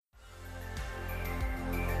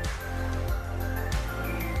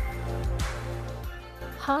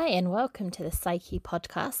Hi, and welcome to the Psyche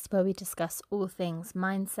podcast, where we discuss all things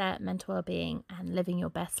mindset, mental well-being, and living your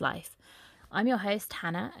best life. I'm your host,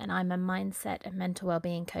 Hannah, and I'm a mindset and mental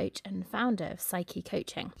well-being coach and founder of Psyche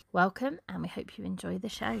Coaching. Welcome, and we hope you enjoy the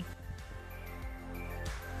show.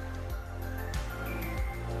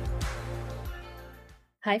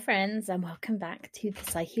 Hi, friends, and welcome back to the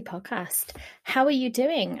Psyche podcast. How are you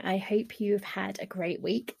doing? I hope you've had a great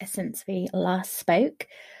week since we last spoke.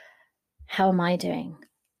 How am I doing?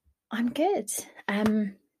 I'm good.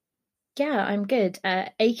 I'm good.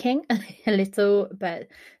 Aching a little, but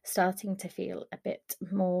starting to feel a bit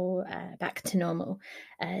more back to normal.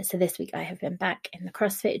 So this week I have been back in the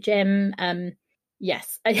CrossFit gym.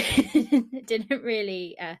 Yes, I didn't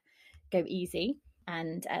really go easy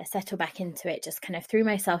and settle back into it. Just kind of threw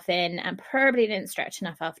myself in and probably didn't stretch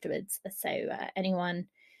enough afterwards. So anyone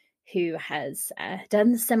who has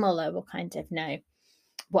done similar will kind of know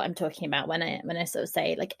what I'm talking about when I sort of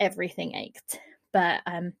say like everything ached. But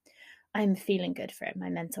I'm feeling good for it. My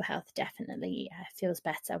mental health definitely feels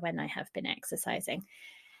better when I have been exercising.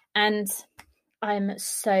 And I'm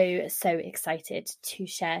so excited to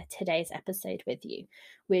share today's episode with you.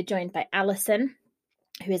 We're joined by Alison,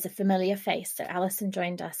 who is a familiar face. So Alison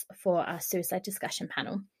joined us for our suicide discussion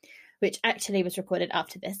panel, which actually was recorded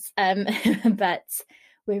after this. But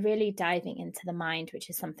we're really diving into the mind, which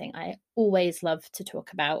is something I always love to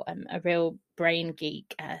talk about. I'm a real brain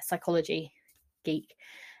geek, psychology geek,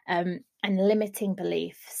 and limiting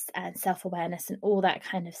beliefs and self-awareness and all that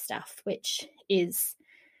kind of stuff, which is,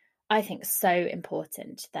 I think, so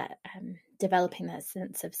important, that developing that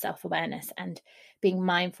sense of self-awareness and being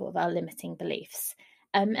mindful of our limiting beliefs.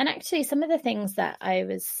 And actually, some of the things that I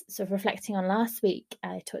was sort of reflecting on last week,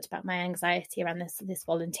 I talked about my anxiety around this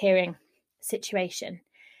volunteering situation.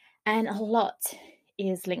 And a lot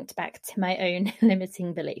is linked back to my own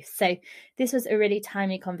limiting beliefs. So this was a really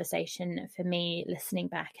timely conversation for me, listening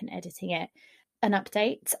back and editing it. An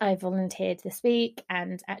update: I volunteered this week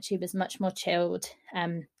and actually was much more chilled.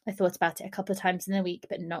 I thought about it a couple of times in the week,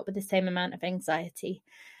 but not with the same amount of anxiety.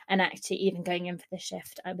 And actually, even going in for the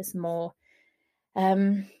shift, I was more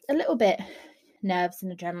a little bit nerves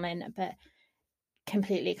and adrenaline, but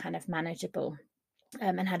completely kind of manageable.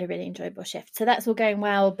 And had a really enjoyable shift. So that's all going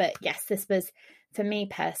well. But yes, this was, for me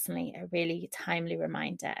personally, a really timely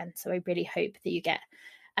reminder. And so I really hope that you get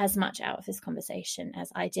as much out of this conversation as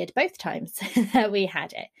I did both times that we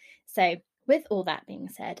had it. So with all that being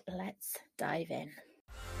said, let's dive in.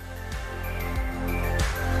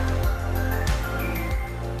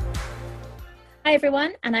 Hi,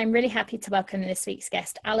 everyone. And I'm really happy to welcome this week's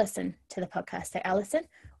guest, Alison, to the podcast. So Alison,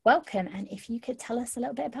 welcome. And if you could tell us a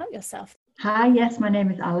little bit about yourself. Hi, yes, my name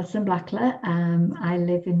is Alison Blackler. I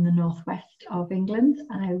live in the northwest of England.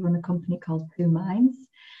 I run a company called Two Minds.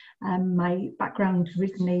 My background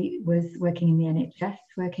originally was working in the NHS,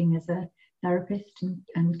 working as a therapist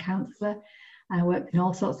and counsellor. I worked in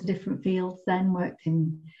all sorts of different fields then, worked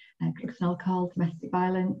in drugs and alcohol, domestic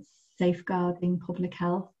violence, safeguarding, public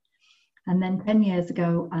health. And then 10 years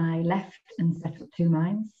ago, I left and set up Two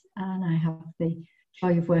Minds, and I have the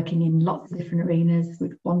joy of working in lots of different arenas,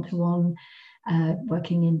 with one-to-one,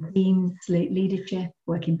 working in teams, leadership,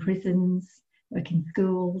 work in prisons, work in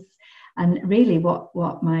schools. And really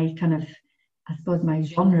what my kind of, I suppose my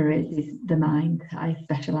genre is the mind. I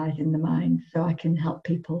specialise in the mind, so I can help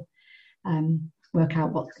people work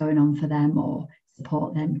out what's going on for them, or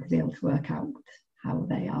support them to be able to work out how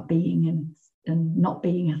they are being and not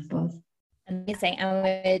being, I suppose. Amazing. And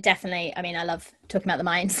we're definitely, I love talking about the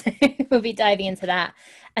mind, so we'll be diving into that.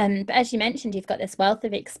 But as you mentioned, you've got this wealth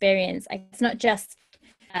of experience. It's not just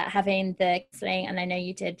having the counselling, and I know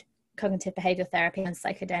you did cognitive behavioural therapy and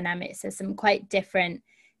psychodynamics, so some quite different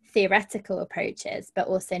theoretical approaches, but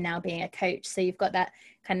also now being a coach. So you've got that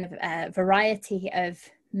kind of variety of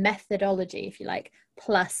methodology, if you like,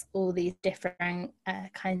 plus all these different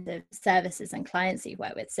kinds of services and clients that you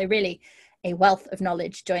work with. So really a wealth of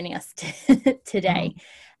knowledge joining us today.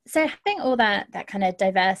 So having all that kind of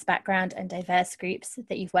diverse background and diverse groups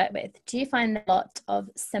that you've worked with, do you find a lot of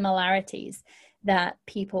similarities that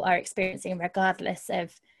people are experiencing regardless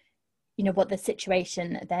of, you know, what the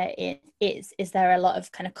situation they're in is? Is there a lot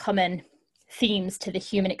of kind of common themes to the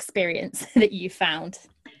human experience that you found?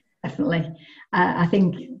 Definitely. I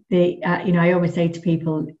think I always say to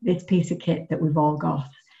people, this piece of kit that we've all got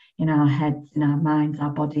in our heads, in our minds,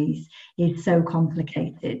 our bodies, is so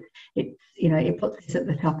complicated. It puts us at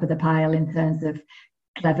the top of the pile in terms of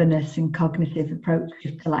cleverness and cognitive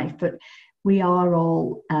approaches to life. But we are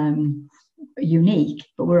all unique,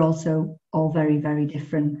 but we're also all very, very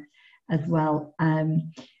different as well.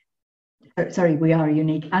 sorry, we are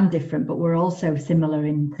unique and different, but we're also similar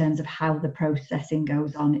in terms of how the processing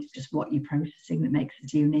goes on. It's just what you're processing that makes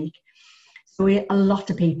us unique. So a lot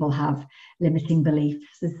of people have limiting beliefs.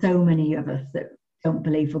 There's so many of us that don't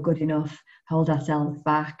believe we're good enough, hold ourselves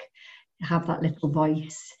back, have that little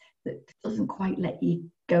voice that doesn't quite let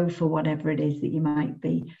you go for whatever it is that you might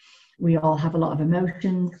be. We all have a lot of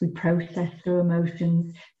emotions. We process through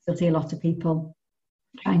emotions. You'll see a lot of people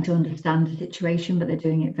trying to understand a situation, but they're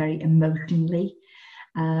doing it very emotionally,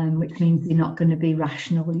 which means you're not going to be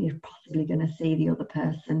rational. You're possibly going to see the other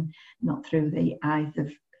person not through the eyes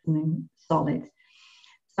of something solid.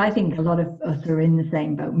 So I think a lot of us are in the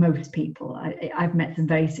same boat. Most people. I've met some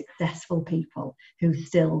very successful people who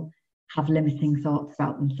still have limiting thoughts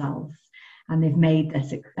about themselves, and they've made their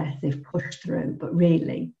success, they've pushed through, but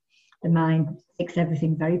really the mind takes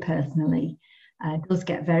everything very personally, does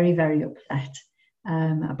get very, very upset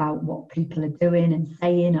about what people are doing and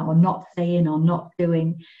saying or not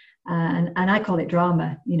doing. And I call it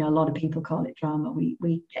drama. You know, a lot of people call it drama.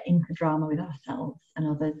 We get into drama with ourselves and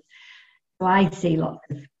others. So I see lots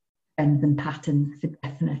of trends and patterns for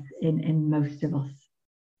definite in most of us.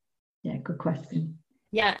 Yeah, good question.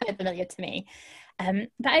 Yeah, familiar to me. But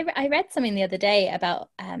I read something the other day about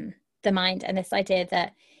the mind and this idea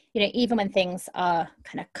that, you know, even when things are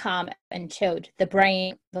kind of calm and chilled, the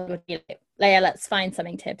brain will be like, Leah, let's find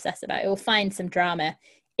something to obsess about. It will find some drama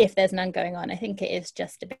if there's none going on. I think it is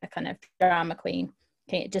just a bit of a kind of drama queen.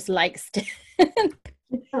 Okay, it just likes to.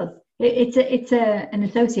 It does. It's an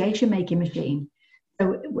association making machine.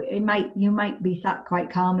 So you might be sat quite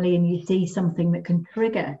calmly and you see something that can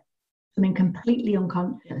trigger something completely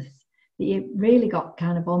unconscious that you really got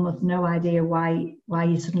kind of almost no idea why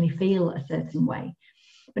you suddenly feel a certain way.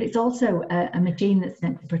 But it's also a machine that's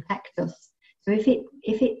meant to protect us. So if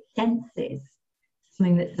it senses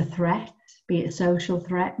something that's a threat, be it a social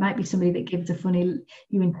threat, might be somebody that gives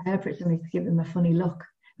you interpret somebody to give them a funny look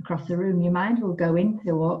across the room, your mind will go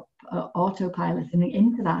into autopilot and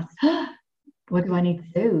into that. What do I need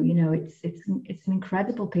to do? You know, it's an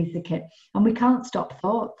incredible piece of kit, and we can't stop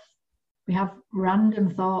thoughts. We have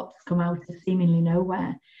random thoughts come out of seemingly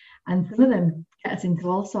nowhere, and some of them get us into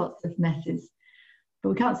all sorts of messes. But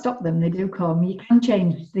we can't stop them. They do come. You can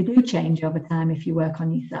change. They do change over time if you work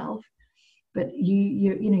on yourself. But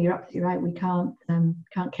you're absolutely right. We can't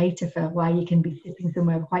cater for why you can be sitting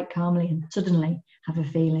somewhere quite calmly and suddenly have a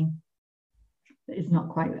feeling that is not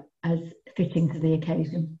quite as fitting to the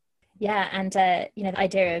occasion. Yeah, and the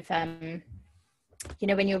idea of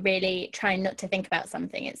when you're really trying not to think about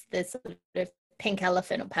something, it's this sort of pink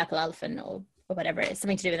elephant or purple elephant or whatever it is,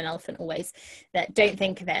 something to do with an elephant always, that don't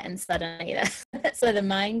think of it and suddenly that's where the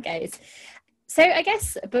mind goes. So I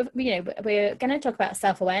guess, we're going to talk about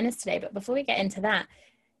self-awareness today, but before we get into that,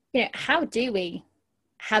 how do we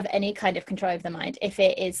have any kind of control over the mind if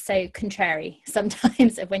it is so contrary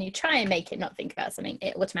sometimes of when you try and make it not think about something,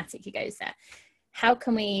 it automatically goes there? How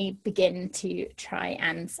can we begin to try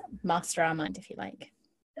and master our mind, if you like?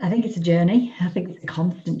 I think it's a journey. I think it's a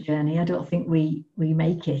constant journey. I don't think we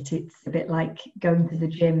make it. It's a bit like going to the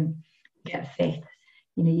gym, get fit.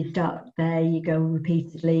 You start there, you go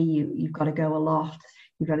repeatedly, you've got to go a lot,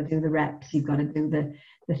 you've got to do the reps, you've got to do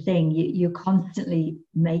the thing. You're constantly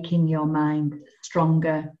making your mind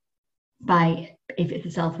stronger by, if it's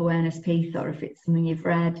a self-awareness piece or if it's something you've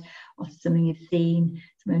read or something you've seen,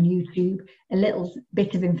 something on YouTube, a little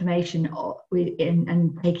bit of information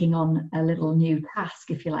and taking on a little new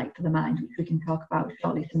task, if you like, for the mind, which we can talk about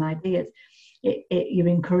shortly, some ideas. You're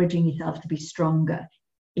encouraging yourself to be stronger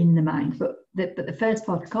in the mind. But the first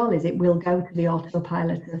protocol is it will go to the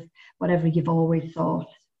autopilot of whatever you've always thought.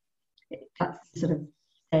 That's sort of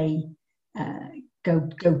go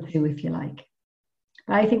to, if you like.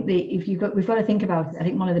 But I think we've got to think about it. I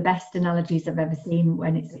think one of the best analogies I've ever seen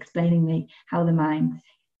when it's explaining how the mind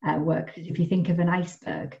works is if you think of an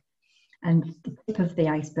iceberg, and the tip of the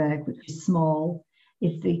iceberg, which is small,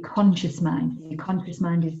 is the conscious mind. The conscious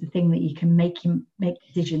mind is the thing that you can make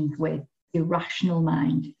decisions with. Your rational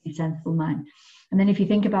mind, your sensible mind. And then if you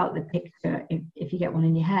think about the picture, if you get one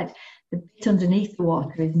in your head, the bit underneath the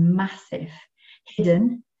water is massive,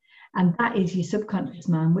 hidden, and that is your subconscious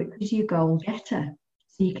mind, which is your goal getter.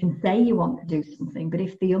 So you can say you want to do something, but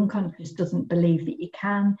if the unconscious doesn't believe that you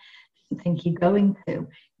can, doesn't think you're going to,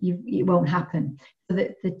 it won't happen. So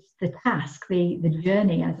the task, the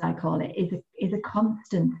journey, as I call it, is a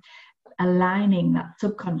constant aligning that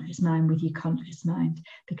subconscious mind with your conscious mind.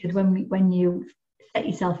 Because when you set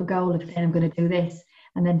yourself a goal of saying, I'm going to do this,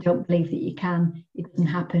 and then don't believe that you can, it doesn't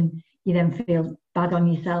happen, you then feel bad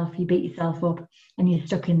on yourself, you beat yourself up, and you're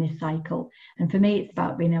stuck in this cycle. And for me, it's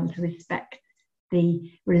about being able to respect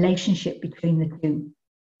the relationship between the two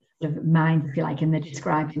sort of minds, if you like, and they're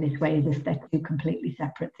described in this way as if they're two completely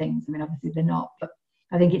separate things. I mean, obviously they're not, but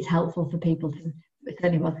I think it's helpful for people to, it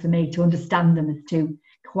certainly was for me, to understand them as two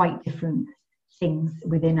quite different things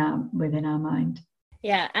within our mind.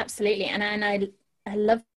 Yeah, absolutely. And I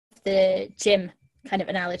love the gym kind of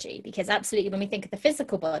analogy, because absolutely when we think of the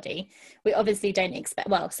physical body, we obviously don't expect,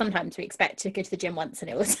 well, sometimes we expect to go to the gym once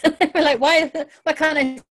and it was we're like, why can't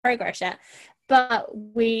I progress yet? But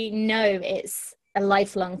we know it's a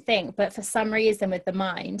lifelong thing. But for some reason with the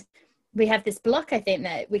mind, we have this block, I think,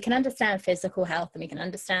 that we can understand physical health and we can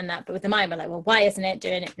understand that, but with the mind we're like, well, why isn't it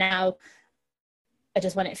doing it now? I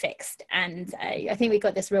just want it fixed. And I think we've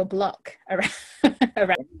got this real block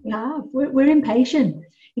around. Yeah, we're impatient.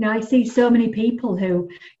 You know, I see so many people who,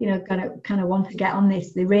 you know, kind of want to get on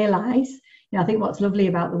this. They realise, you know, I think what's lovely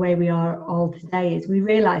about the way we are all today is we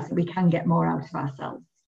realise that we can get more out of ourselves.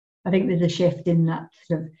 I think there's a shift in that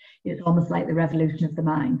sort of, it's almost like the revolution of the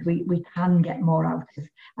mind. We can get more out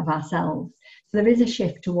of ourselves. So there is a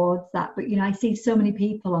shift towards that. But, you know, I see so many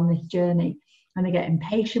people on this journey and they get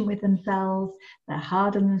impatient with themselves. They're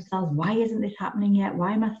hard on themselves. Why isn't this happening yet?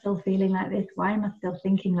 Why am I still feeling like this? Why am I still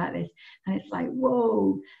thinking like this? And it's like,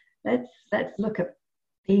 whoa, let's look at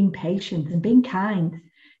being patient and being kind.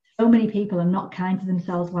 So many people are not kind to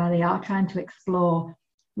themselves while they are trying to explore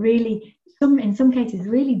really, in some cases,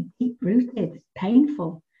 really deep-rooted,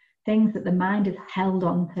 painful things that the mind has held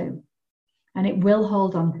on to. And it will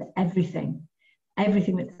hold on to everything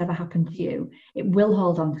that's ever happened to you. It will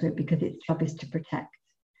hold on to it because its job is to protect.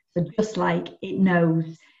 So just like it knows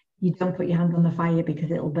you don't put your hand on the fire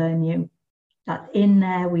because it'll burn you. That's in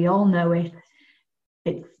there. We all know it.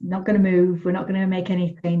 It's not going to move. We're not going to make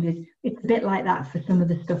any changes. It's a bit like that for some of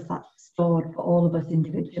the stuff that's stored for all of us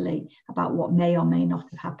individually about what may or may not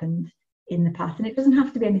have happened in the past. And it doesn't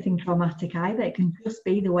have to be anything traumatic either. It can just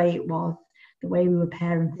be the way it was, the way we were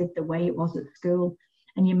parented, the way it was at school.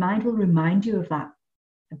 And your mind will remind you of that.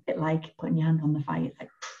 A bit like putting your hand on the fire. It's like,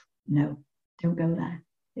 no, don't go there.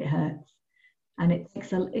 It hurts. And it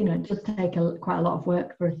takes it does take quite a lot of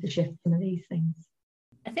work for us to shift some of these things.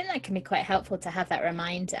 I think that can be quite helpful to have that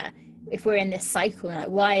reminder if we're in this cycle, like,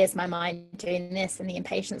 why is my mind doing this? And the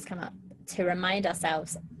impatience come up, to remind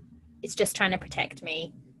ourselves it's just trying to protect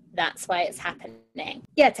me. That's why it's happening.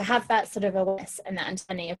 Yeah, to have that sort of awareness and that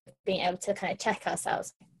understanding of being able to kind of check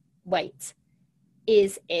ourselves. Wait,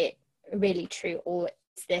 is it really true, or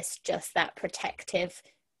is this just that protective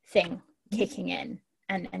thing kicking in?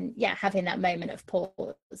 And yeah, having that moment of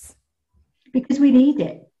pause. Because we need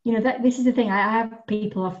it. You know, this is the thing. I have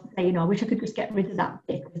people often say, you know, I wish I could just get rid of that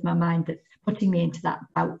bit of my mind that's putting me into that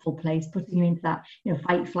doubtful place, putting me into that, you know,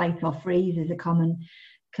 fight, flight or freeze is a common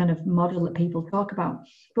kind of model that people talk about.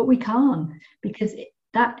 But we can't, because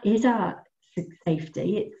that is our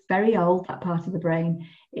safety. It's very old, that part of the brain.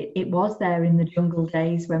 It was there in the jungle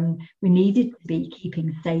days when we needed to be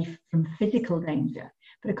keeping safe from physical danger.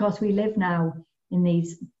 But of course, we live now in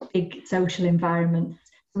these big social environments.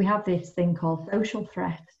 We have this thing called social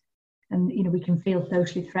threat. And, you know, we can feel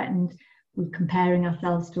socially threatened. We're comparing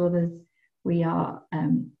ourselves to others. We're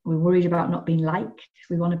worried about not being liked.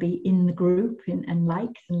 We want to be in the group and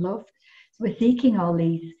liked and loved. So we're seeking all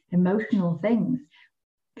these emotional things.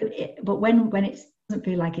 But when it doesn't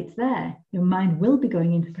feel like it's there, your mind will be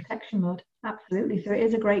going into protection mode. Absolutely. So it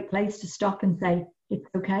is a great place to stop and say, it's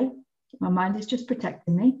okay. My mind is just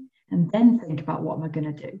protecting me. And then think about what am I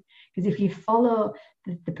going to do? Because if you follow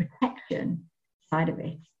the protection side of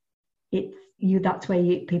it, that's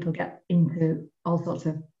where people get into all sorts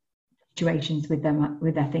of situations with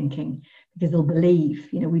their thinking, because they'll believe,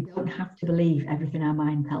 you know, we don't have to believe everything our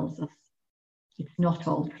mind tells us. It's not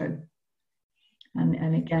all true.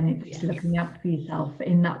 And again, it's looking out for yourself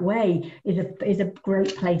in that way is a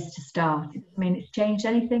great place to start. I mean, it's changed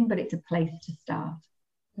anything, but it's a place to start.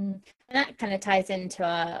 And that kind of ties into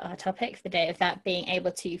our topic for the day, of that being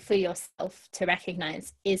able to, for yourself, to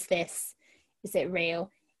recognize, is it real?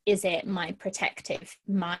 Is it my protective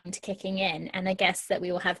mind kicking in? And I guess that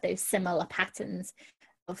we will have those similar patterns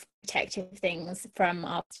of protective things from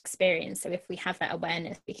our experience. So if we have that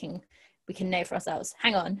awareness, we can know for ourselves,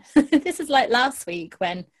 hang on, this is like last week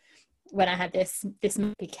when I had this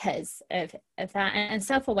because of that. And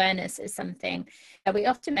self-awareness is something that we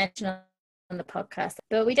often mention on the podcast,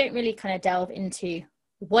 but we don't really kind of delve into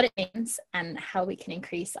what it means and how we can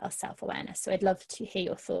increase our self-awareness. So I'd love to hear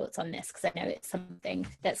your thoughts on this, because I know it's something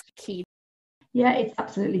that's key. Yeah, it's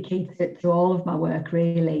absolutely key to all of my work,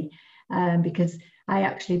 really, because I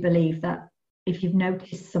actually believe that if you've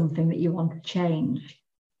noticed something that you want to change,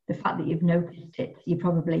 the fact that you've noticed it, you're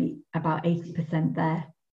probably about 80% there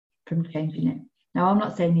from changing it. Now, I'm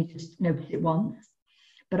not saying you just notice it once,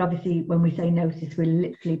 but obviously when we say notice, we're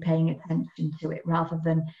literally paying attention to it rather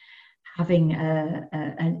than having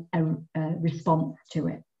a response to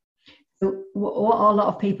it. So what a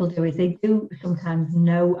lot of people do is they do sometimes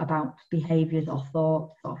know about behaviours or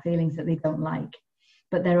thoughts or feelings that they don't like,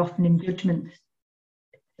 but they're often in judgment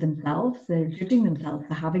themselves. They're judging themselves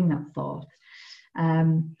for having that thought.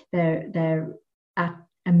 They're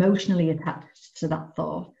emotionally attached to that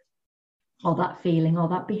thought or that feeling or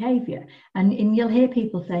that behaviour. And you'll hear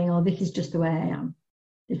people saying, oh, this is just the way I am.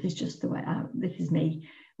 This is just the way this is me.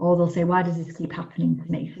 Or they'll say, why does this keep happening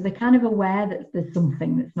to me? So they're kind of aware that there's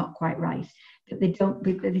something that's not quite right, but they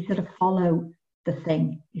sort of follow the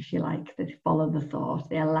thing, if you like. They follow the thought.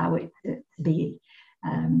 They allow it to be,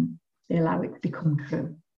 they allow it to become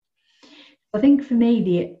true. I think for me,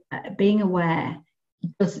 the being aware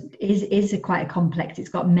is quite a complex. It's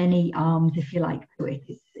got many arms, if you like, to it.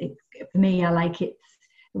 It's for me, I like it.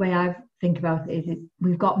 The way I think about it is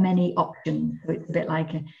we've got many options, so it's a bit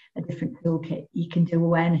like a different toolkit. You can do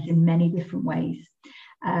awareness in many different ways,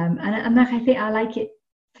 and I think I like it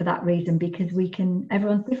for that reason, because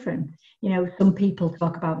everyone's different. You know, some people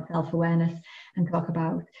talk about self-awareness and talk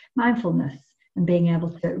about mindfulness and being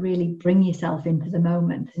able to really bring yourself into the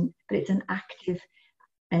moment, but it's an active,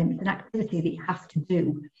 it's an activity that you have to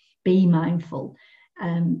do. Be mindful,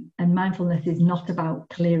 and mindfulness is not about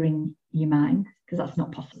clearing your mind, because that's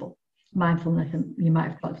not possible. Mindfulness, and you might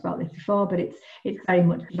have talked about this before, but it's very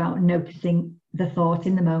much about noticing the thought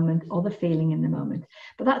in the moment or the feeling in the moment.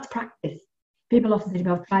 But that's practice. People often say,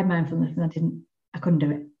 I've tried mindfulness and I couldn't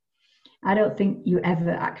do it. I don't think you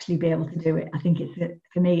ever actually be able to do it. I think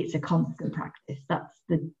for me, it's a constant practice.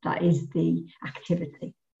 That is the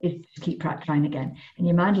activity, is to keep trying again. And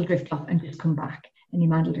your mind will drift off and just come back. And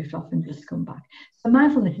your mind will drift off and just come back. So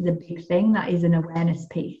mindfulness is a big thing. That is an awareness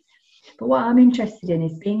piece. But what I'm interested in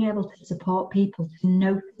is being able to support people to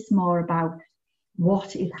notice more about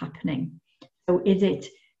what is happening. So is it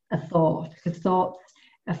a thought? Because thoughts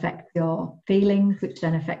affect your feelings, which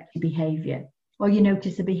then affect your behaviour. Or you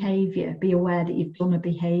notice a behaviour, be aware that you've done a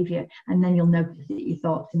behaviour, and then you'll notice that your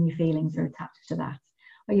thoughts and your feelings are attached to that.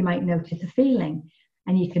 Or you might notice a feeling,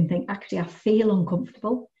 and you can think, actually, I feel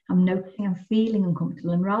uncomfortable. I'm noticing I'm feeling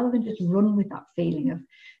uncomfortable. And rather than just run with that feeling of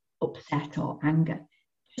upset or anger,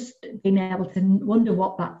 just being able to wonder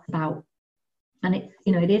what that's about. And it's,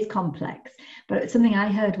 it is complex, but it's something I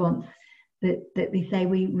heard once that they say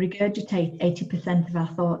we regurgitate 80% of our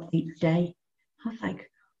thoughts each day. I was like,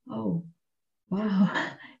 oh, wow,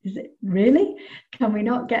 is it really? Can we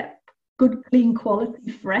not get good, clean,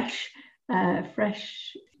 quality, fresh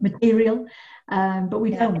material? But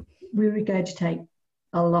we don't. We regurgitate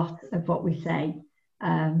a lot of what we say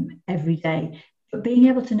every day. But being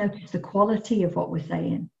able to notice the quality of what we're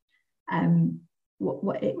saying,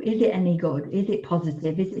 what is it any good? Is it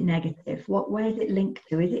positive? Is it negative? Where is it linked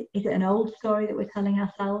to? Is it an old story that we're telling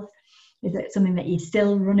ourselves? Is it something that you're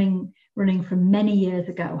still running from many years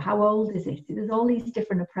ago? How old is it? There's all these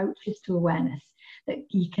different approaches to awareness that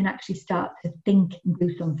you can actually start to think and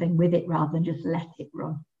do something with it rather than just let it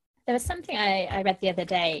run. There was something I read the other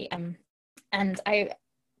day, and I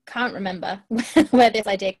can't remember where this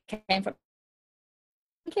idea came from.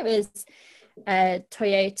 I think it was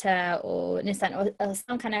Toyota or Nissan or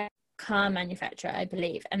some kind of car manufacturer, I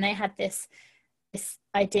believe, and they had this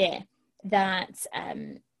idea that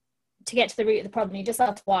to get to the root of the problem, you just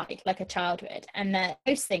ask why, like a child would, and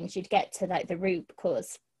most things you'd get to like the root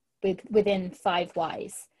cause within 5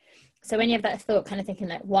 whys. So when you have that thought, kind of thinking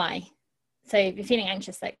like why, so if you're feeling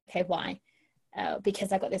anxious, like okay, why?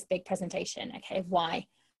 Because I got this big presentation. Okay, why?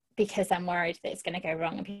 Because I'm worried that it's going to go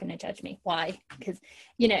wrong and people are going to judge me. Why? Because,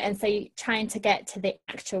 and so you're trying to get to the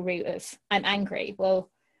actual root of I'm angry. Well,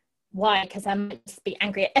 why? Because I might just be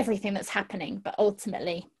angry at everything that's happening, but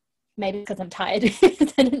ultimately maybe because I'm tired. I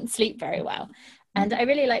didn't sleep very well. And I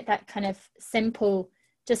really like that kind of simple,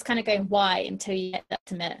 just kind of going why until you get that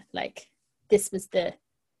ultimate, like this was the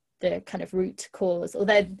kind of root cause,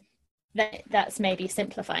 although that's maybe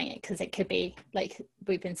simplifying it, because it could be, like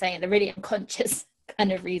we've been saying, the really unconscious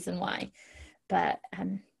kind of reason why. But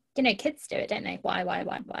kids do it, don't they? Why?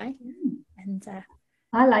 And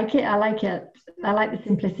I like it. I like the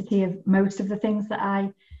simplicity of most of the things that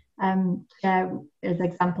I share as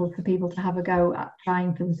examples for people to have a go at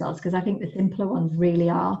trying for themselves, because I think the simpler ones really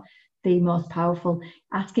are the most powerful.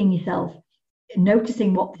 Asking yourself,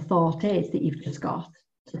 noticing what the thought is that you've just got,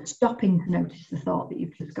 so stopping to notice the thought that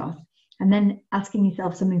you've just got, and then asking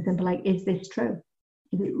yourself something simple like, is this true?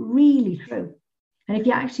 Is it really true? And if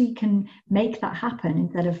you actually can make that happen,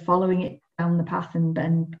 instead of following it down the path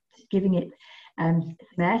and giving it some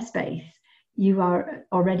airspace, you are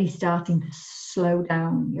already starting to slow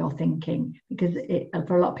down your thinking, because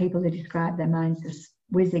for a lot of people, they describe their minds just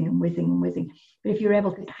whizzing and whizzing and whizzing. But if you're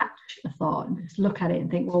able to catch a thought and just look at it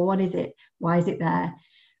and think, well, what is it? Why is it there?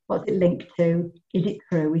 What's it linked to? Is it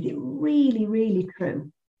true? Is it really, really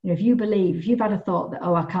true? If you've had a thought that,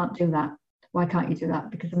 oh, I can't do that. Why can't you do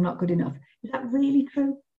that? Because I'm not good enough. Is that really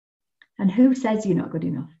true? And who says you're not good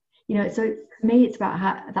enough? So for me, it's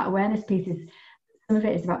about that awareness piece is, some of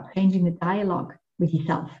it is about changing the dialogue with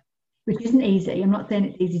yourself, which isn't easy. I'm not saying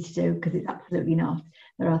it's easy to do, because it's absolutely not.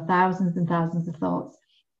 There are thousands and thousands of thoughts.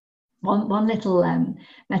 One little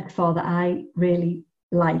metaphor that I really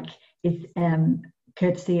like is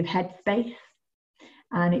courtesy of Headspace.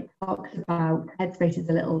 And it talks about, Headspace is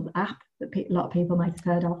a little app that a lot of people might have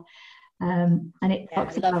heard of. And it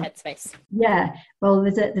talks I love about Headspace. Yeah, well,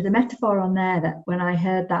 there's a metaphor on there that when I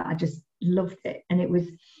heard that, I just loved it. And it was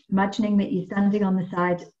imagining that you're standing on the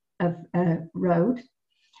side of a road,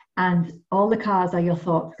 and all the cars are your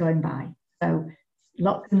thoughts going by. So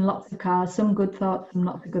lots and lots of cars, some good thoughts, some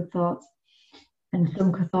not so good thoughts, and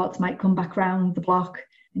some thoughts might come back round the block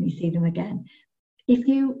and you see them again. If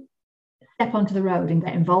you step onto the road and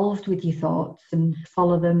get involved with your thoughts and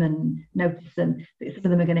follow them and notice them, some of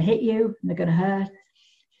them are going to hit you and they're going to hurt.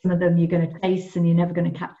 Some of them you're going to chase and you're never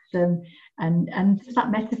going to catch them. And just that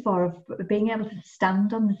metaphor of being able to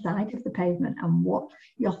stand on the side of the pavement and watch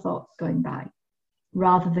your thoughts going by,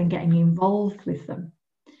 rather than getting involved with them.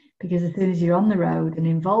 Because as soon as you're on the road and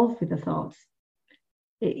involved with the thoughts,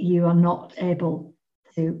 you are not able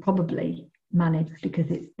to probably manage, because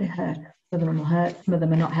they hurt. Some of them will hurt, some of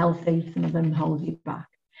them are not healthy, some of them hold you back.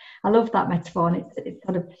 I love that metaphor, and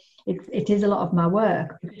it is a lot of my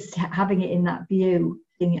work. Just having it in that view,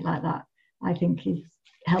 seeing it like that, I think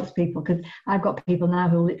helps people, because I've got people now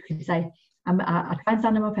who literally say, I try and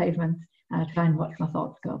stand on my pavement and I try and watch my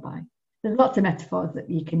thoughts go by. There's lots of metaphors that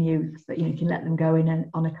you can use, but you can let them go in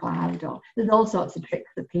on a cloud, or there's all sorts of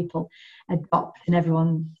tricks that people adopt, and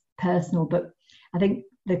everyone's personal. But I think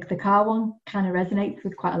the car one kind of resonates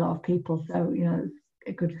with quite a lot of people, so it's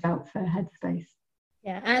a good shout for Headspace.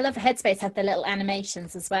 Yeah, and I love Headspace have the little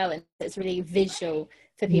animations as well, and it's really visual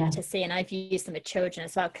for people to see, and I've used them with children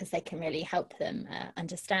as well, because they can really help them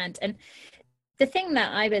understand. And the thing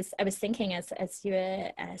that I was thinking as you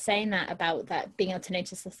were saying that, about that being able to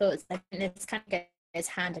notice the thoughts, I think this kind of goes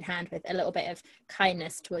hand in hand with a little bit of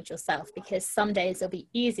kindness towards yourself, because some days it'll be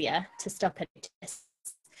easier to stop and notice,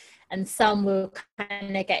 and some will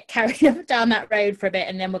kind of get carried down that road for a bit,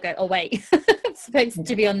 and then we'll go, oh wait, I'm supposed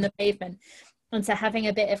to be on the pavement. And so having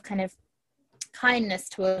a bit of kind of kindness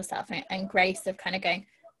towards yourself and grace of kind of going,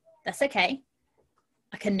 that's okay,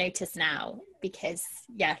 I can notice now, because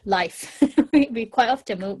life, we quite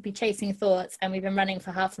often will be chasing thoughts, and we've been running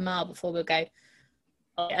for half a mile before we'll go,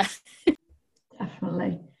 oh yeah.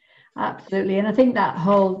 Definitely, absolutely. And I think that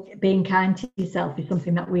whole being kind to yourself is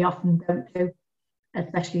something that we often don't do,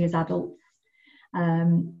 especially as adults.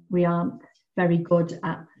 We aren't very good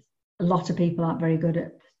at, a lot of people aren't very good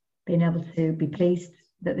at being able to be pleased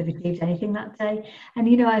that they've achieved anything that day.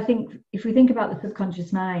 And I think if we think about the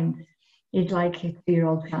subconscious mind, it's like a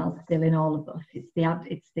 2-year-old child still in all of us.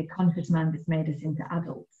 It's the conscious mind that's made us into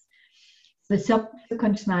adults. The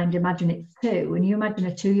subconscious mind, imagine it's 2, and you imagine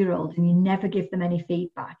a 2-year-old, and you never give them any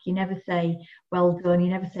feedback. You never say, well done. You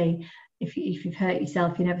never say, if you've hurt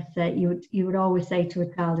yourself, you never say, you would always say to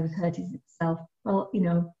a child who's hurt himself, well,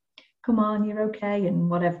 come on, you're okay, and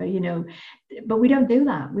whatever, but we don't do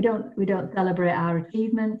that. We don't celebrate our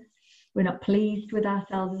achievements. We're not pleased with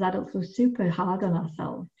ourselves as adults. We're super hard on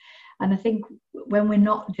ourselves. And I think when we're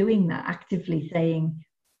not doing that, actively saying,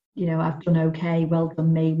 I've done okay, well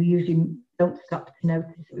done me, we usually don't stop to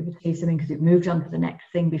notice that we've achieved something, because we've moved on to the next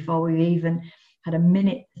thing before we've even had a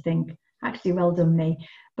minute to think, actually, well done me.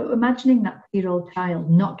 But imagining that 2-year-old child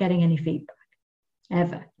not getting any feedback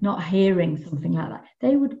ever, not hearing something like that,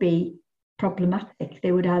 they would be problematic.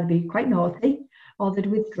 They would either be quite naughty or they'd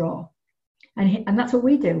withdraw. And that's what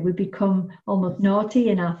we do. We become almost naughty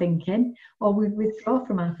in our thinking, or we withdraw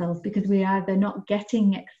from ourselves, because we're either not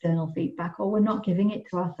getting external feedback, or we're not giving it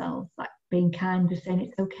to ourselves, like being kind, just saying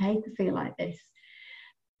it's okay to feel like this.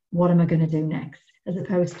 What am I going to do next? As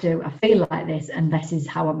opposed to, I feel like this, and this is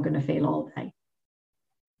how I'm going to feel all day.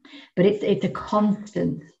 But it's a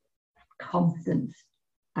constant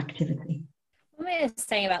activity. What we were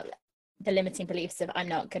saying about the limiting beliefs of I'm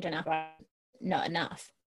not good enough, or not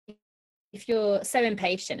enough. If you're so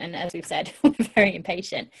impatient, and as we've said, we're very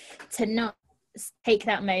impatient, to not take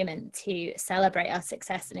that moment to celebrate our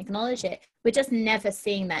success and acknowledge it, we're just never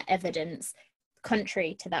seeing that evidence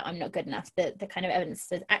contrary to that I'm not good enough, the kind of evidence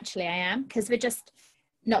that actually I am, because we're just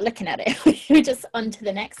not looking at it. We're just on to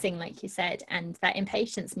the next thing, like you said. And that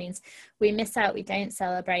impatience means we miss out, we don't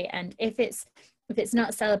celebrate. And if it's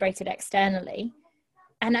not celebrated externally,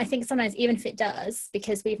 and I think sometimes even if it does,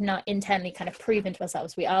 because we've not internally kind of proven to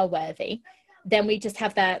ourselves we are worthy, then we just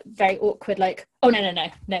have that very awkward, like, oh, no.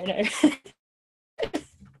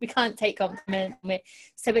 We can't take compliment.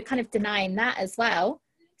 So we're kind of denying that as well.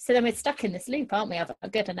 So then we're stuck in this loop, aren't we? I'm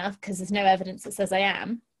not good enough because there's no evidence that says I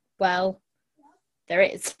am. Well, there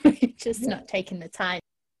is. We're just not taking the time.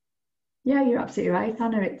 Yeah, you're absolutely right,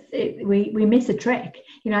 Anna. We miss a trick.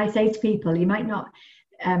 You know, I say to people, you might not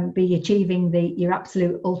be achieving your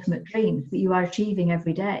absolute ultimate dreams, but you are achieving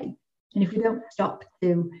every day. And if we don't stop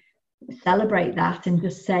to celebrate that and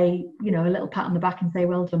just say, you know, a little pat on the back and say,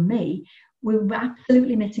 well done me, we're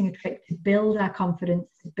absolutely missing a trick to build our confidence,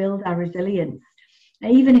 to build our resilience.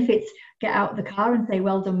 And even if it's get out of the car and say,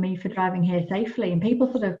 well done me for driving here safely. And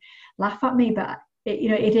people sort of laugh at me, but we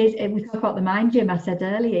talk about the mind gym I said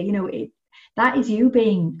earlier, you know, that is you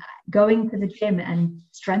going to the gym and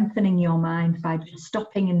strengthening your mind by just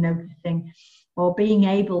stopping and noticing, or being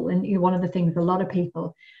able, and you know, one of the things a lot of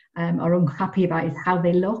people are unhappy about is how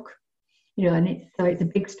they look. You know, and it's a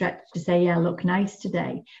big stretch to say, yeah, look nice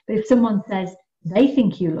today. But if someone says they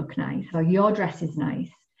think you look nice or your dress is nice,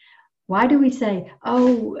 why do we say,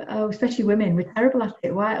 oh, especially women, we're terrible at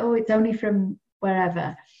it. Why? Oh, it's only from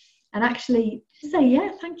wherever. And actually just say,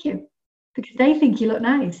 yeah, thank you, because they think you look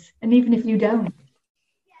nice. And even if you don't.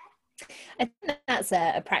 I think that's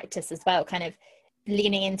a practice as well, kind of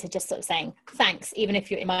leaning into just sort of saying thanks, even if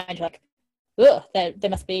you're in mind like, oh, they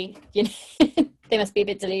must be, you know, they must be a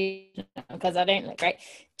bit delusional because I don't look great.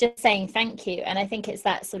 Just saying thank you. And I think it's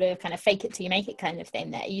that sort of kind of fake it till you make it kind of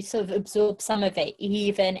thing, that you sort of absorb some of it,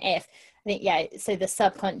 even if, I think, yeah, so the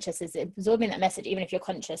subconscious is absorbing that message, even if your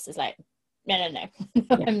conscious is like, no, yeah.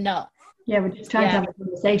 I'm not. Yeah, we're just trying to have a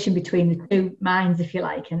conversation between the two minds, if you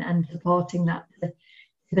like, and supporting that to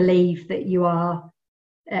believe that you are,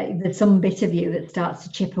 there's some bit of you that starts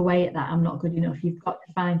to chip away at that. I'm not good enough. You've got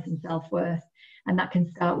to find some self-worth. And that can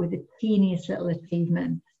start with the teeniest little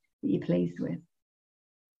achievement that you're pleased with.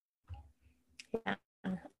 Yeah,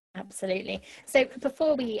 absolutely. So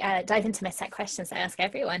before we dive into my set questions I ask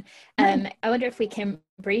everyone, I wonder if we can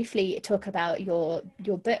briefly talk about your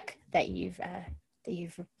book that you've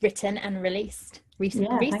written and released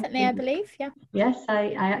recently, I believe. Yeah. Yes,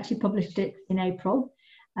 I actually published it in April,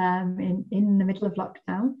 in the middle of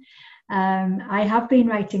lockdown. I have been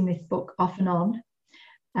writing this book off and on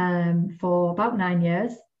for about 9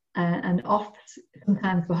 years, and off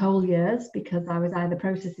sometimes for whole years, because I was either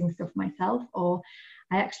processing stuff myself, or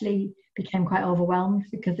I actually became quite overwhelmed,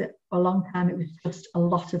 because for a long time it was just a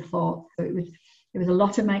lot of thought. So it was a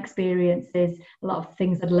lot of my experiences, a lot of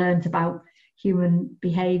things I'd learned about human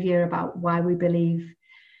behavior, about why we believe,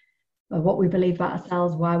 or what we believe about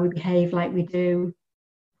ourselves, why we behave like we do,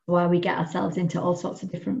 why we get ourselves into all sorts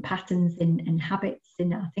of different patterns and habits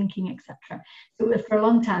in our thinking, etc. So for a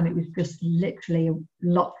long time, it was just literally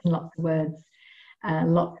lots and lots of words,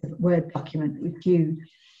 lots of Word documents. It was huge.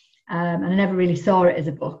 And I never really saw it as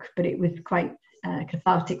a book, but it was quite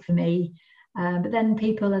cathartic for me. But then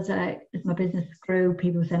people, as my business grew,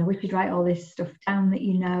 people were saying, I wish you'd write all this stuff down that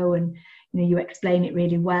you know, and you explain it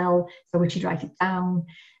really well, so I wish you'd write it down.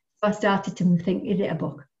 So I started to think, is it a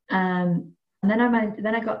book? And then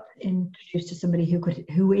I got introduced to somebody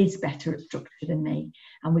who is better at structure than me,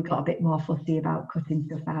 and we got a bit more fussy about cutting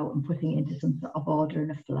stuff out and putting it into some sort of order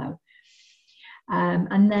and a flow.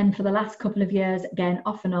 And then for the last couple of years, again,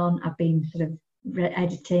 off and on, I've been sort of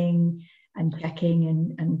editing and checking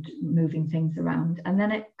and moving things around. And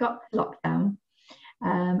then it got to lockdown,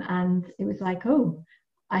 and it was like, oh,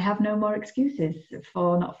 I have no more excuses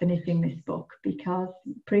for not finishing this book, because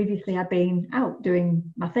previously I'd been out doing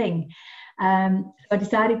my thing. So I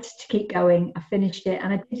decided to keep going. I finished it,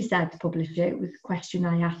 and I did decide to publish it. It was a question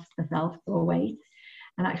I asked myself, so I'll wait.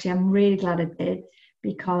 And actually, I'm really glad I did,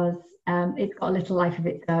 because it's got a little life of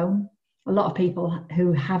its own. A lot of people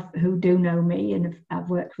who do know me and I've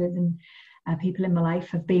worked with, and people in my life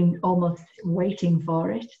have been almost waiting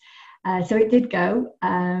for it. So it did go,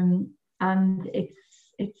 and it's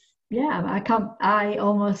I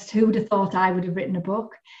almost, who would have thought I would have written a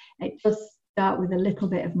book? It does start with a little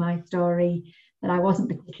bit of my story that I wasn't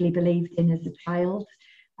particularly believed in as a child.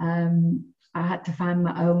 I had to find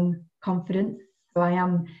my own confidence. So I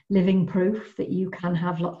am living proof that you can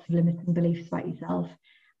have lots of limiting beliefs about yourself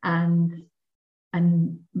and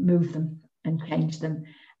move them and change them.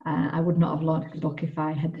 I would not have launched the book if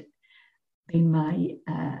I had been my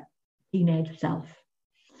teenage self.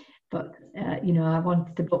 But, I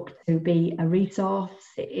wanted the book to be a resource.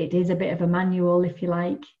 It is a bit of a manual, if you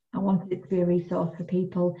like. I wanted it to be a resource for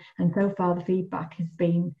people. And so far, the feedback has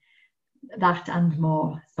been that and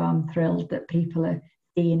more. So I'm thrilled that people are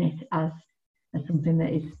seeing it as something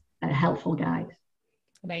that is a helpful guide.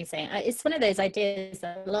 Amazing. It's one of those ideas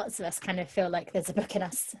that lots of us kind of feel like there's a book in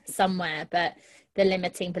us somewhere, but the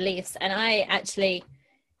limiting beliefs. And I actually,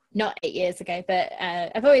 not 8 years ago, but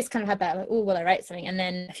I've always kind of had that, like, oh, will I write something? And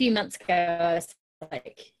then a few months ago, I was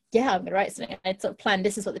like, yeah, I'm going to write something. I sort of planned,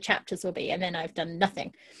 this is what the chapters will be. And then I've done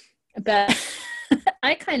nothing. But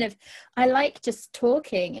I like just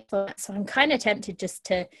talking. So I'm kind of tempted just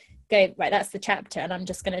to go, right, that's the chapter. And I'm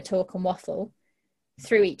just going to talk and waffle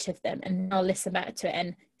through each of them, and I'll listen back to it.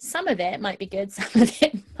 And some of it might be good, some of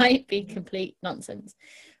it might be complete nonsense.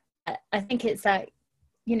 I think it's that,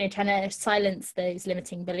 trying to silence those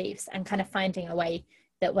limiting beliefs and kind of finding a way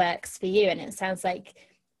that works for you. And it sounds like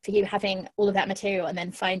for you, having all of that material and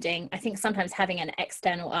then finding, I think sometimes having an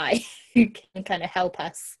external eye who can kind of help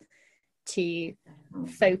us to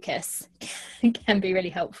focus can be really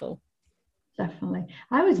helpful. Definitely.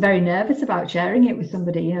 I was very nervous about sharing it with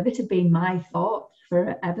somebody. This had been my thoughts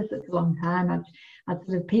for ever such a long time. I'd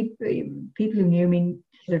sort of people who knew me,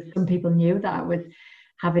 sort of some people knew that I was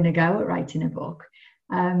having a go at writing a book.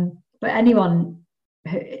 But anyone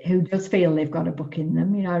who does feel they've got a book in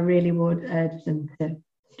them, I really would urge them to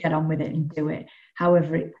get on with it and do it,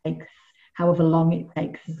 however it takes, however long it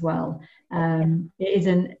takes as well. It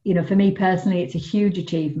isn't, for me personally, it's a huge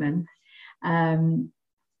achievement.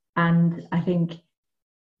 And I think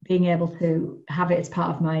being able to have it as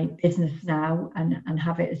part of my business now and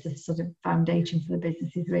have it as a sort of foundation for the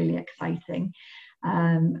business is really exciting.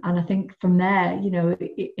 And I think from there,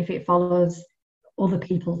 if it follows other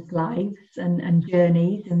people's lives and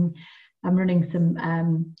journeys, and I'm running some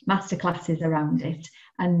masterclasses around it,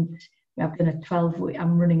 and I've done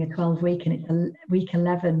I'm running a 12-week, and it's a week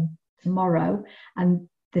 11 tomorrow, and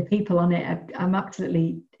the people on it, I'm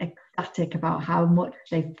absolutely ecstatic about how much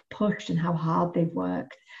they've pushed and how hard they've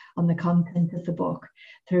worked on the content of the book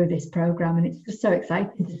through this program. And it's just so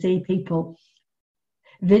exciting to see people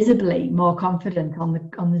visibly more confident on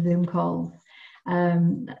the Zoom calls.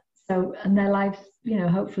 And their lives,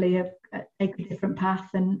 hopefully take a different path,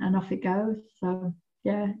 and off it goes. So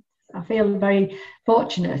yeah, I feel very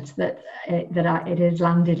fortunate that it has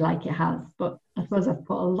landed like it has. But I suppose I've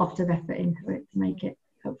put a lot of effort into it to make it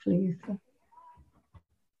hopefully useful.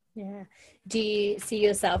 Yeah. Do you see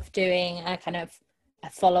yourself doing a kind of a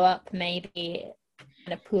follow-up, maybe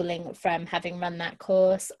kind of pooling from having run that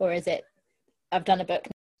course, or is it, I've done a book?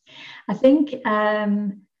 I think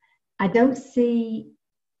I don't see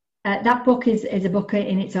that book is a book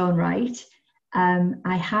in its own right.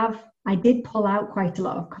 I did pull out quite a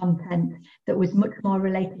lot of content that was much more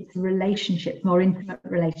related to relationships, more intimate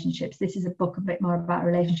relationships. This is a book a bit more about a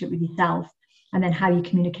relationship with yourself, and then how you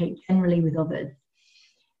communicate generally with others.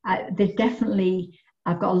 There's definitely,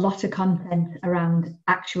 I've got a lot of content around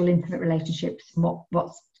actual intimate relationships and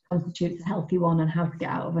what constitutes a healthy one and how to get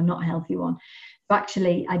out of a not healthy one. So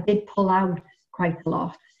actually, I did pull out quite a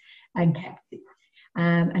lot and kept it.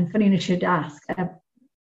 And funny enough, I should ask, a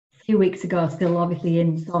few weeks ago, still obviously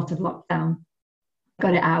in sort of lockdown,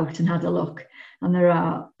 got it out and had a look. And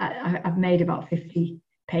I've made about 50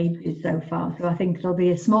 pages so far. So I think there'll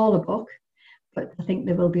be a smaller book, but I think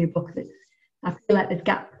there will be a book I feel like there's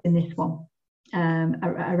gaps in this one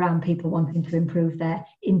around people wanting to improve their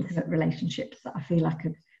intimate relationships that I feel I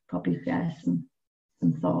could probably share some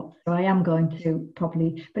thoughts. So I am going to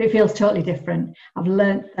probably, but it feels totally different. I've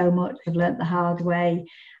learned so much. I've learned the hard way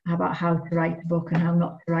about how to write a book and how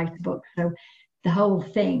not to write a book. So the whole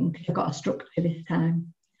thing, I've got a structure this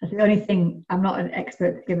time. That's the only thing. I'm not an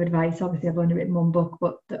expert to give advice. Obviously, I've only written one book,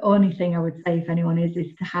 but the only thing I would say if anyone is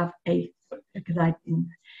to have a structure, because I didn't.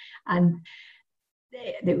 And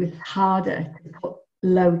it was harder to put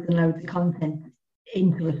loads and loads of content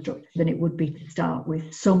into a structure than it would be to start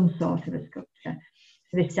with some sort of a structure.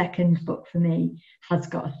 So this second book for me has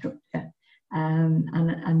got a structure,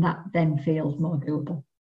 and that then feels more doable.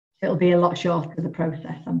 It'll be a lot shorter, the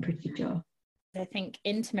process, I'm pretty sure. I think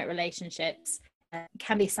intimate relationships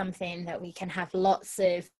can be something that we can have lots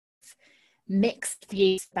of mixed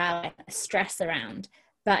views about, stress around.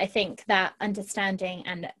 But I think that understanding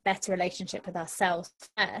and better relationship with ourselves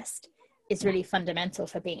first is really fundamental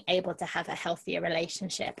for being able to have a healthier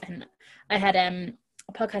relationship. And I had a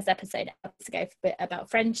podcast episode ago about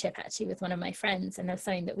friendship, actually, with one of my friends, and there's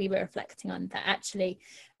something that we were reflecting on, that actually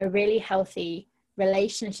a really healthy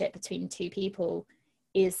relationship between two people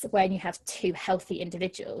is when you have two healthy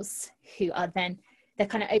individuals who are then, they're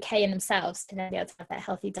kind of okay in themselves to then be able to have that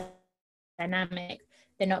healthy dynamic.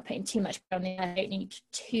 They're not putting too much on the other, don't need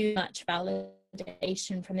too much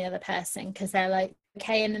validation from the other person because they're like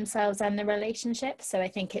okay in themselves and the relationship. So I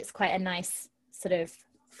think it's quite a nice sort of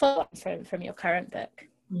follow from your current book.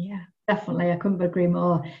 Yeah, definitely. I couldn't agree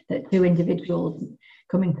more that two individuals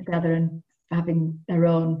coming together and having their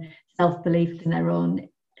own self-belief and their own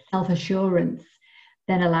self-assurance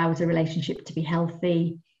then allows a relationship to be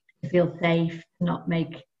healthy, to feel safe, to not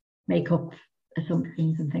make up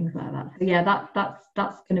assumptions and things like that. So yeah,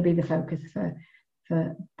 that's going to be the focus for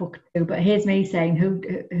book 2. But here's me saying,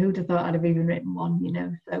 who'd have thought I'd have even written one, you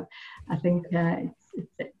know? So I think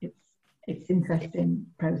it's interesting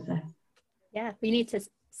process. Yeah, we need to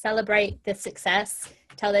celebrate the success,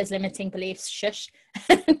 tell those limiting beliefs shush.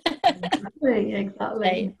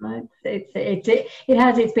 Exactly. Right.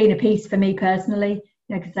 It's been a piece for me personally.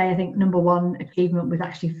 I could say I think number one achievement was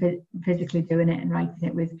actually physically doing it and writing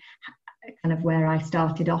it, was kind of where I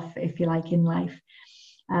started off, if you like, in life.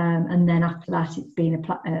 And then after that, it's been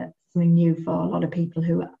something new for a lot of people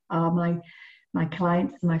who are my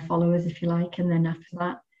clients and my followers, if you like. And then after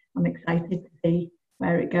that, I'm excited to see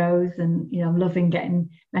where it goes. And, you know, I'm loving getting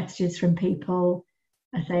messages from people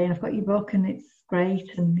saying, I've got your book and it's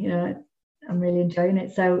great. And, you know, I'm really enjoying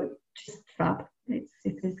it. So just fab. It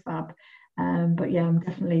is fab. But yeah, I'm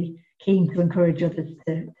definitely keen to encourage others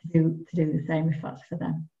to do the same if that's for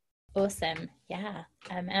them. Awesome. Yeah.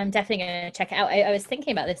 I'm definitely going to check it out. I was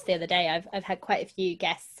thinking about this the other day. I've had quite a few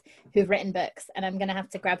guests who've written books, and I'm going to have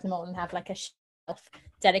to grab them all and have like a shelf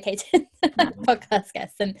dedicated podcast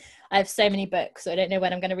guests. And I have so many books, so I don't know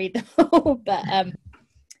when I'm going to read them all, but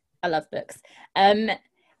I love books.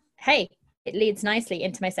 Hey, it leads nicely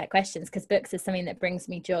into my set questions, because books is something that brings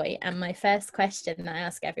me joy. And my first question that I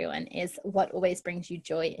ask everyone is, what always brings you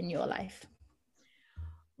joy in your life?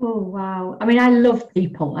 Oh, wow. I mean, I love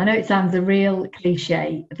people. I know it sounds a real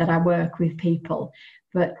cliche that I work with people,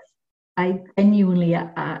 but I genuinely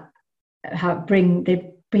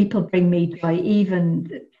people bring me joy,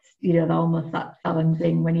 even, you know, almost that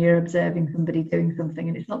challenging when you're observing somebody doing something.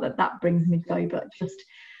 And it's not that brings me joy, but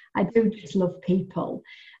I do just love people.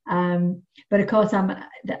 But of course,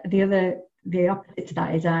 the opposite to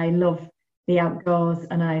that is I love the outdoors,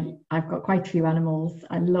 and I've got quite a few animals.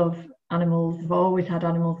 I love animals. I've always had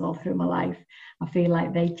animals all through my life. I feel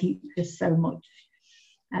like they teach us so much.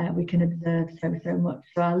 We can observe so much.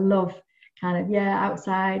 So I love kind of,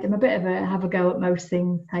 outside. I'm a bit of a have a go at most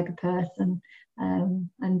things type of person.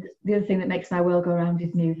 And the other thing that makes my world go around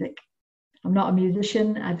is music. I'm not a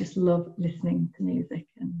musician. I just love listening to music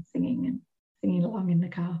and singing along in the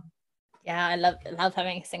car. Yeah, I love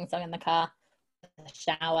having a sing song in the car, the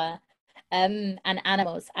shower. And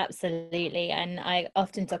animals, absolutely. And I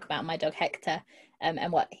often talk about my dog Hector and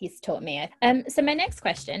what he's taught me. So my next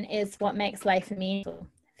question is, what makes life meaningful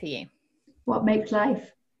for you? What makes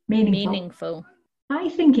life meaningful? I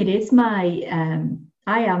think it is I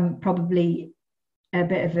am probably a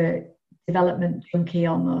bit of a development junkie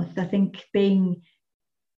almost. I think and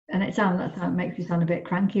that makes me sound a bit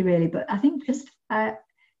cranky really, but I think just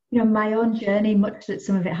my own journey, much that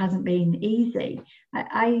some of it hasn't been easy,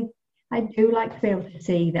 I do like to be able to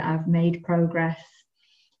see that I've made progress,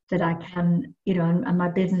 that I can, and my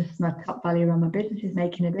business, my top value around my business is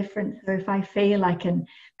making a difference. So if I feel I can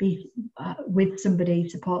be with somebody,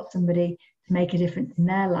 support somebody to make a difference in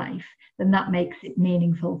their life, then that makes it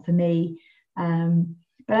meaningful for me.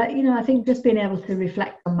 But I think just being able to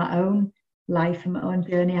reflect on my own life and my own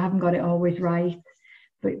journey, I haven't got it always right,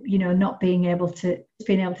 but not being able to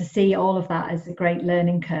see all of that as a great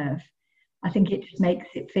learning curve. I think it just makes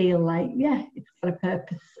it feel like, it's got a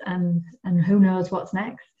purpose, and who knows what's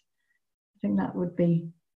next. I think that would be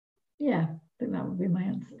my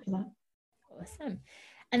answer to that. Awesome.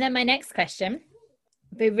 And then my next question,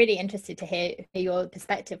 I'd be really interested to hear your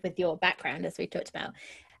perspective with your background, as we talked about.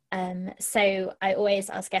 So I always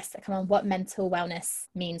ask guests that come on what mental wellness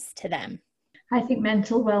means to them. I think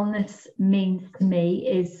mental wellness means to me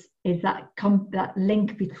is that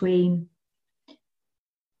link between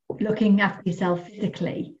looking after yourself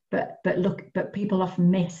physically, but people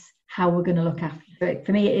often miss how we're going to look after. So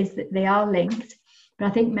for me, it is that they are linked. But I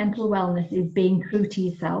think mental wellness is being true to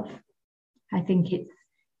yourself. I think it's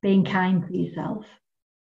being kind to yourself,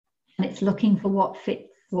 and it's looking for what fits,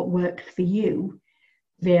 what works for you,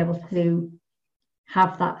 to be able to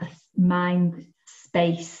have that mind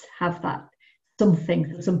space, have that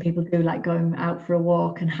something. So some people do like going out for a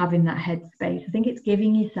walk and having that head space. I think it's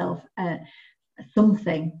giving yourself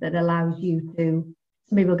something that allows you to.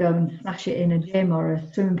 Some people go and smash it in a gym or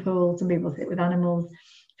a swimming pool. Some people sit with animals.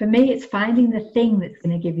 For me, it's finding the thing that's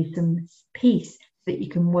going to give you some peace so that you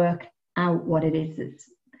can work out what it is that's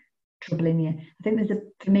troubling you. I think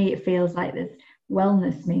for me, it feels like this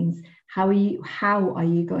wellness means how are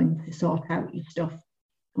you going to sort out your stuff,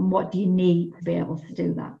 and what do you need to be able to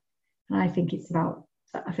do that? And I think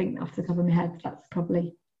I think off the top of my head, that's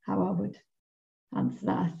probably how I would answer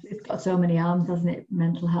that. It's got so many arms, hasn't it?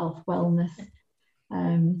 Mental health, wellness.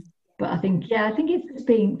 But I think it's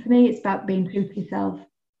for me, it's about being true to yourself,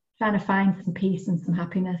 trying to find some peace and some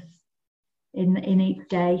happiness in each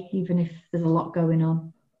day, even if there's a lot going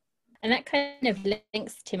on. And that kind of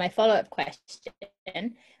links to my follow-up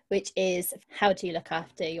question, which is, how do you look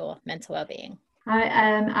after your mental well-being? I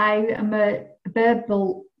am a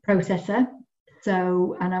verbal processor,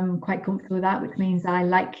 and I'm quite comfortable with that, which means I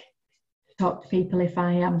like to talk to people if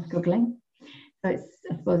I am struggling. So I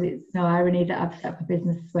suppose it's no irony that I've set up a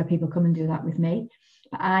business where people come and do that with me.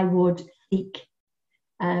 But I would seek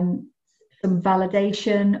some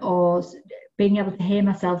validation, or being able to hear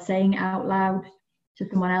myself saying it out loud to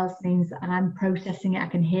someone else means I'm processing it. I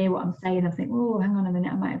can hear what I'm saying. I think, oh, hang on a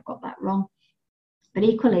minute, I might have got that wrong. But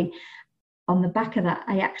equally, on the back of that,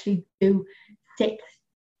 I actually do sit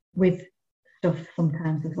with stuff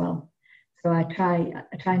sometimes as well. So I try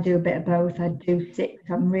and do a bit of both. I do sit if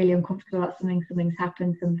I'm really uncomfortable about something's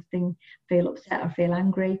happened, feel upset or feel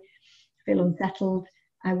angry, feel unsettled.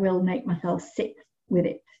 I will make myself sit with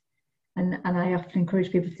it. And I often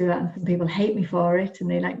encourage people to do that, and some people hate me for it,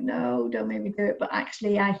 and they're like, no, don't make me do it. But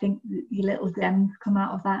actually, I think your little gems come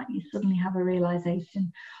out of that. You suddenly have a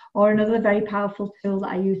realization. Or another very powerful tool that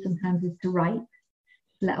I use sometimes is to write.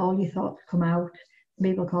 Let all your thoughts come out. Some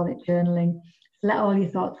people call it journaling. Let all your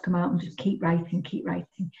thoughts come out and just keep writing.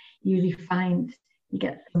 You usually find you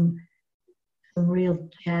get some real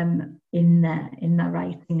gem in there, in that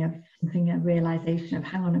writing of something, a realization of,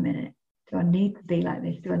 hang on a minute, do I need to be like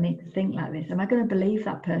this? Do I need to think like this? Am I going to believe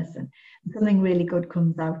that person? And something really good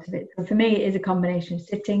comes out of it. So for me, it is a combination of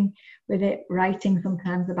sitting with it, writing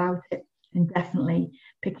sometimes about it, and definitely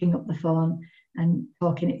picking up the phone and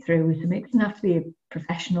talking it through with somebody. It doesn't have to be a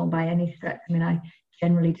professional by any stretch. I mean, I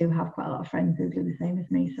generally do have quite a lot of friends who do the same as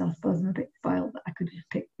me, so I suppose I'm a bit spoiled that I could just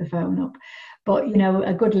pick the phone up. But,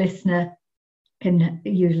 a good listener can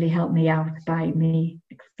usually help me out by me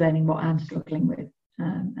explaining what I'm struggling with,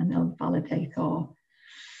 and they'll validate or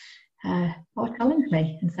challenge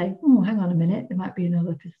me and say, oh, hang on a minute, there might be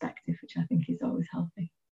another perspective, which I think is always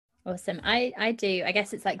healthy. Awesome. I do, I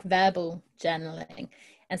guess it's like verbal journaling.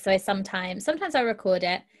 And so sometimes I record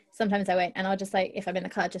it, sometimes I won't. And I'll just, like, if I'm in the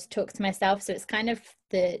car, just talk to myself. So it's kind of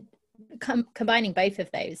combining both of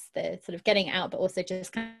those, the sort of getting out, but also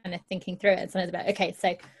just kind of thinking through it. And sometimes about, okay,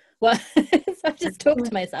 so what? So I just talk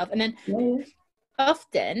to myself. And then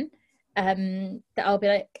often that I'll be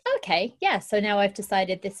like, okay, yeah, so now I've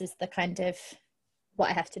decided this is the kind of what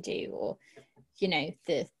I have to do, or,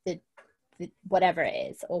 the whatever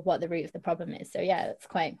it is, or what the root of the problem is. So yeah,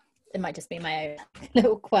 it might just be my own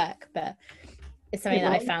little quirk, but it's something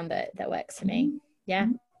that I found that works for me. Yeah.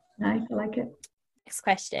 Nice, I like it. Next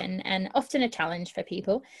question, and often a challenge for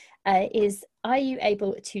people, is, are you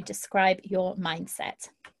able to describe your mindset?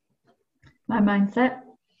 My mindset?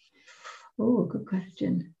 Oh, good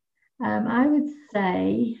question. I would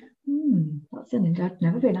say, that's interesting. I've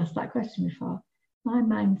never been asked that question before. My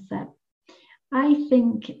mindset. I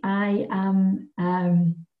think I'm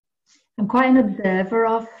quite an observer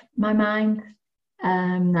of my mind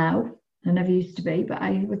now. I never used to be, but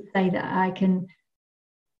I would say that I can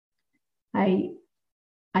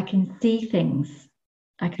see things.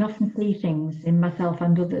 I can often see things in myself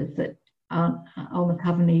and others that almost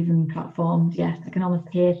haven't even formed yet. I can almost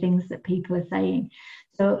hear things that people are saying.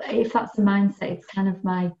 So if that's the mindset, it's kind of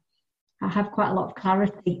I have quite a lot of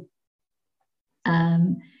clarity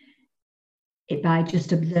by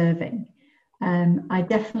just observing. I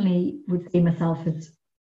definitely would see myself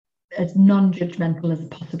as non-judgmental as I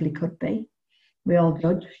possibly could be. We all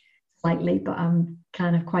judge slightly, but I'm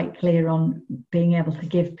kind of quite clear on being able to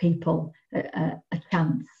give people a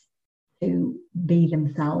chance to be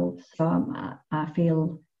themselves. So I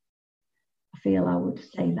feel I would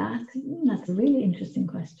say that. That's a really interesting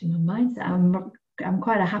question on mindset. I'm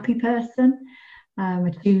quite a happy person.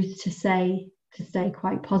 I choose to stay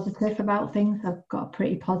quite positive about things. I've got a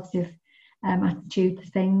pretty positive attitude to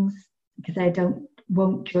things because I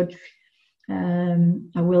won't judge.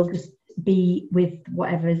 I will just be with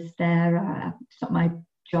whatever's there. It's not my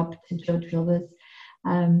job to judge others.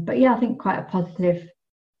 But yeah, I think quite a positive,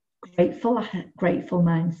 grateful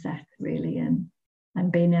mindset really,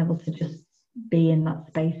 and being able to just be in that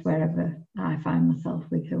space wherever I find myself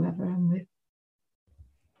with whoever I'm with.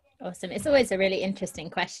 Awesome. It's always a really interesting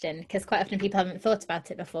question because quite often people haven't thought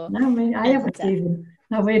about it before. No, I mean, I haven't even.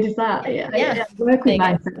 How weird is that? Yeah. I work with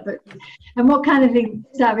mindset, and what kind of things?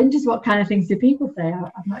 Just what kind of things do people say?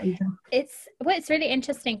 I'm not even. It's really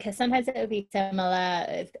interesting because sometimes it will be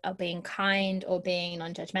similar of being kind or being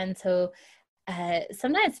non-judgmental.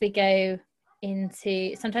 Sometimes we go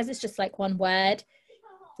into. Sometimes it's just like one word.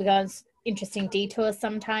 We go on interesting detours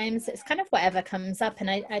sometimes. It's kind of whatever comes up,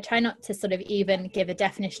 and I try not to sort of even give a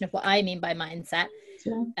definition of what I mean by mindset.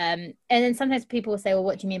 Sure. And then sometimes people will say, well,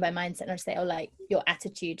 what do you mean by mindset? And I'll say, oh, like your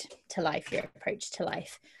attitude to life, your approach to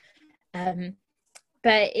life.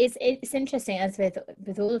 But it's interesting, as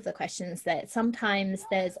with all of the questions, that sometimes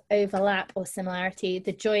there's overlap or similarity.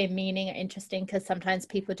 The joy and meaning are interesting because sometimes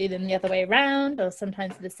people do them the other way around, or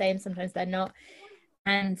sometimes they're the same, sometimes they're not.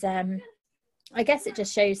 And I guess it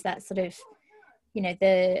just shows that sort of, you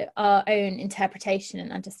know, our own interpretation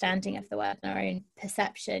and understanding of the word and our own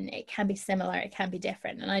perception. It can be similar, it can be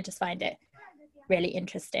different, and I just find it really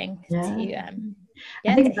interesting to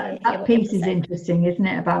I think that piece is interesting, isn't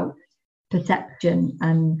it, about perception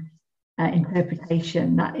and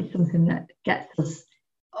interpretation. That is something that gets us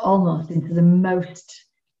almost into the most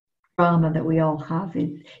drama that we all have.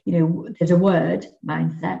 Is, you know, there's a word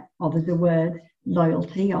mindset, or there's a word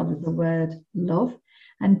loyalty, or there's a word love,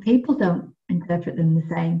 and people don't interpret them the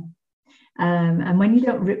same. And when you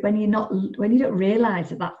don't realize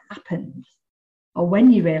that that's happened, or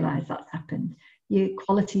when you realize that's happened, your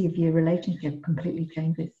quality of your relationship completely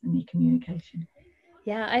changes, and your communication.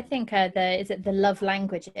 Yeah, I think the love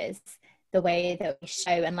languages, the way that we show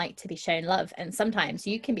and like to be shown love. And sometimes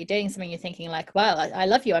you can be doing something, you're thinking like, well, I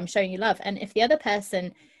love you, I'm showing you love. And if the other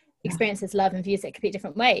person experiences love and views it a completely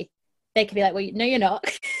different way, they could be like, well, no, you're not.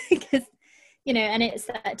 Because, you know, and it's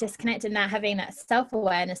that disconnect and that having that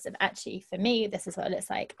self-awareness of, actually, for me, this is what it looks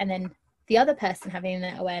like. And then the other person having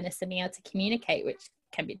that awareness and being able to communicate, which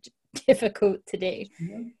can be difficult to do.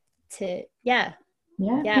 People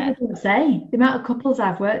don't say. The amount of couples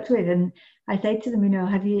I've worked with, and I say to them, you know,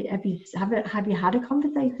 have you had a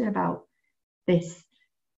conversation about this?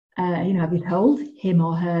 You know, have you told him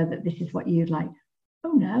or her that this is what you'd like?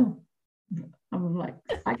 Oh no. I'm like,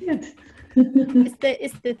 psychic.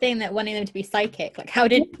 It's the thing that wanting them to be psychic. Like, why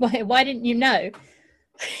didn't you know?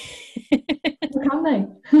 Can they?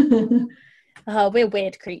 Oh, we're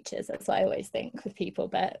weird creatures. That's what I always think with people,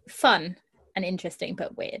 but fun and interesting,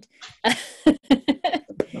 but weird.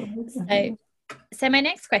 So my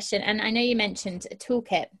next question, and I know you mentioned a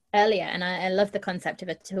toolkit earlier, and I love the concept of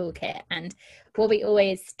a toolkit. And what we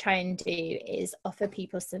always try and do is offer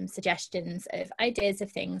people some suggestions of ideas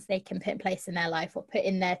of things they can put in place in their life or put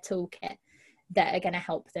in their toolkit that are going to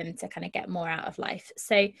help them to kind of get more out of life.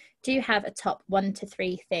 So do you have a top 1 to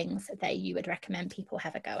 3 things that you would recommend people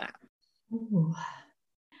have a go at? Ooh.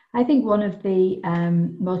 I think one of the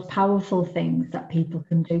most powerful things that people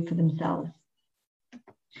can do for themselves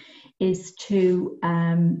is to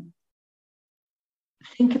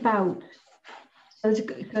think about. So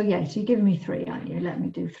you're giving me 3, aren't you? Let me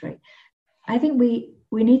do 3. I think we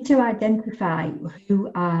need to identify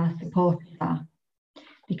who our supporters are,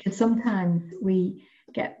 because sometimes we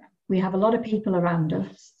have a lot of people around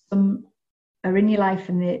us. Some are in your life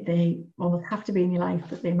and they almost have to be in your life,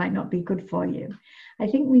 but they might not be good for you. I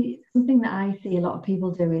think something that I see a lot of people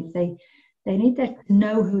do is they need to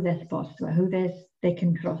know who their supporters are, who they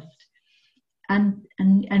can trust, and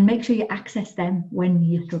make sure you access them when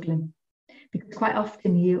you're struggling, because quite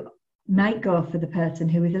often you might go for the person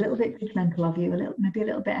who is a little bit judgmental of you, maybe a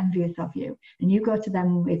little bit envious of you, and you go to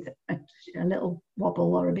them with a little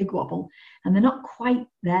wobble or a big wobble, and they're not quite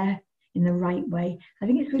there in the right way. I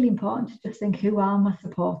think it's really important to just think, who are my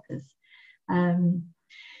supporters?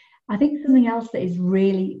 I think something else that is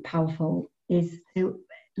really powerful is to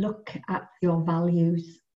look at your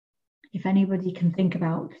values. If anybody can think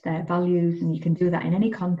about their values, and you can do that in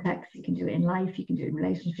any context, you can do it in life, you can do it in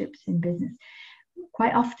relationships, in business.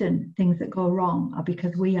 Quite often things that go wrong are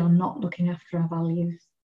because we are not looking after our values,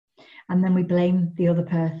 and then we blame the other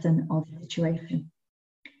person or the situation.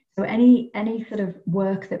 So any sort of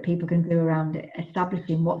work that people can do around it,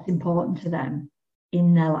 establishing what's important to them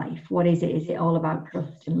in their life. What is it? Is it all about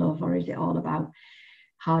trust and love, or is it all about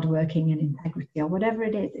hardworking and integrity, or whatever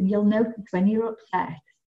it is? And you'll notice when you're upset,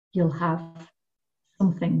 you'll have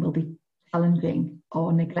something will be challenging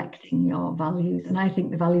or neglecting your values. And I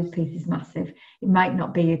think the values piece is massive. It might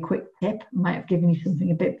not be a quick tip, I might have given you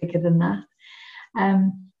something a bit bigger than that.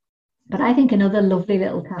 But I think another lovely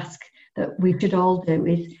little task that we should all do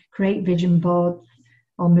is create vision boards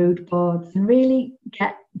or mood boards, and really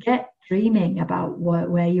get dreaming about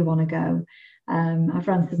where you want to go. I've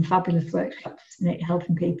run some fabulous workshops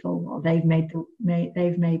helping people, or they've made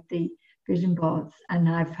the vision boards, and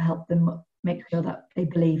I've helped them make sure that they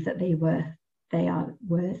believe that they are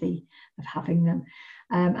worthy of having them.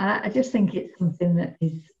 I just think it's something that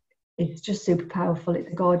it's just super powerful.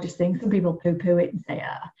 It's a gorgeous thing. Some people poo-poo it and say,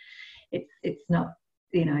 it's not,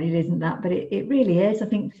 it isn't that, but it really is. I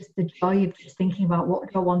think just the joy of just thinking about,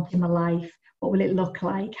 what do I want in my life? What will it look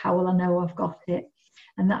like? How will I know I've got it?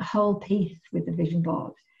 And that whole piece with the vision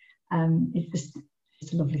board is just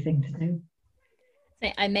a lovely thing to do.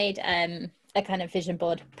 I made a kind of vision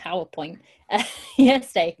board PowerPoint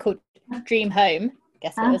yesterday called Dream Home.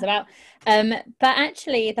 Guess what it was about. But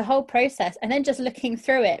actually the whole process, and then just looking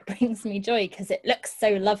through it, brings me joy because it looks so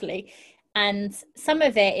lovely. And some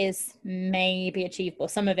of it is maybe achievable.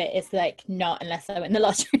 Some of it is like not, unless I win the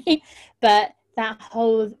lottery. But that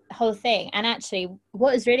whole thing. And actually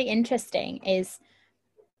what is really interesting is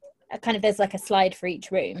there's like a slide for each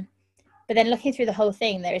room. But then looking through the whole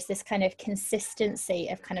thing, there is this kind of consistency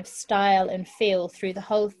of kind of style and feel through the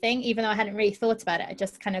whole thing. Even though I hadn't really thought about it, I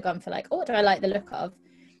just kind of gone for like, what do I like the look of?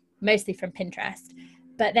 Mostly from Pinterest.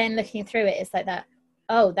 But then looking through it, it's like that,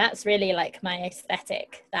 oh, that's really like my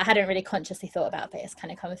aesthetic that I hadn't really consciously thought about, but it's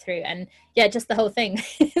kind of come through. And yeah, just the whole thing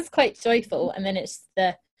is quite joyful. And then it's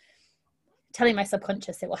the telling my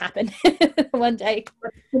subconscious it will happen one day.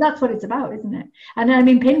 So that's what it's about, isn't it? And I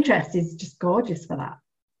mean, Pinterest is just gorgeous for that.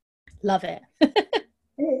 Love it.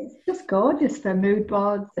 It's just gorgeous for mood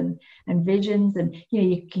boards and visions, and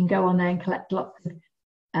you can go on there and collect lots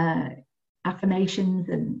of affirmations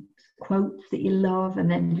and quotes that you love, and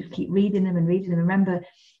then just keep reading them. Remember,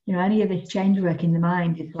 any of this change work in the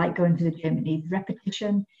mind is like going to the gym. It needs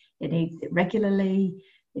repetition, it needs it regularly.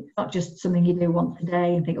 It's not just something you do once a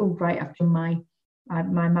day and think, oh right, I've done my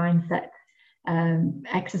mindset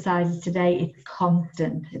exercises today. It's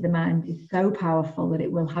constant. The mind is so powerful that it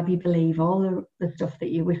will have you believe all the stuff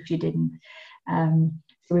that you wish you didn't. So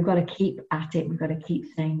we've got to keep at it. We've got to keep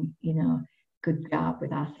saying, good job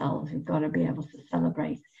with ourselves. We've got to be able to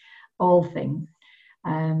celebrate all things.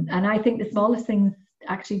 And I think the smallest things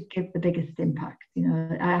actually give the biggest impact.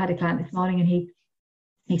 I had a client this morning, and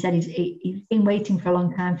he said he's been waiting for a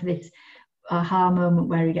long time for this aha moment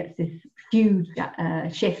where he gets this huge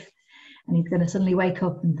shift, and he's going to suddenly wake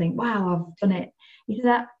up and think, wow, I've done it. He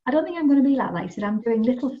said, I don't think I'm going to be like that. He said, I'm doing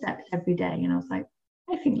little steps every day. And I was like,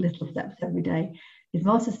 I think little steps every day is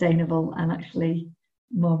more sustainable and actually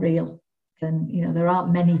more real than, there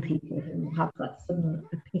aren't many people who have that sudden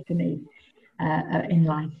epiphany in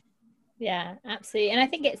life. Yeah, absolutely. And I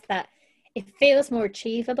think it's that it feels more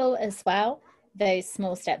achievable as well, those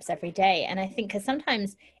small steps every day. And I think because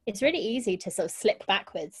sometimes it's really easy to sort of slip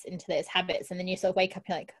backwards into those habits, and then you sort of wake up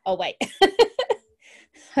and you're like, oh wait,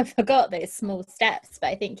 I forgot those small steps. But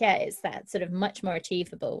I think it's that sort of much more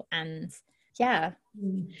achievable. And I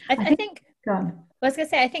think I was gonna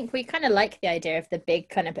say, I think we kind of like the idea of the big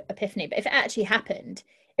kind of epiphany, but if it actually happened,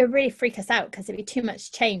 it would really freak us out because it'd be too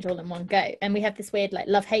much change all in one go. And we have this weird like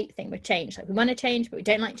love-hate thing with change. Like we want to change, but we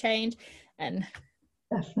don't like change. And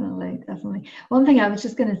Definitely. One thing I was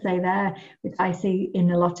just going to say there, which I see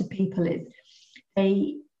in a lot of people, is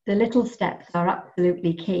the little steps are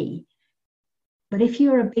absolutely key. But if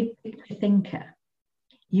you're a big picture thinker,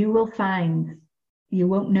 you will find you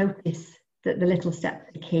won't notice that the little steps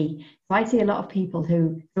are key. So I see a lot of people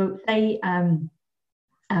who say,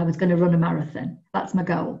 I was going to run a marathon. That's my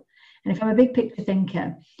goal. And if I'm a big picture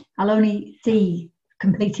thinker, I'll only see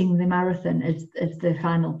completing the marathon as the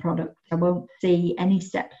final product. I won't see any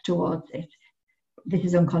steps towards it. This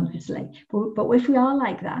is unconsciously. But if we are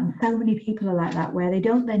like that, and so many people are like that, where they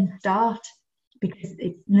don't then start because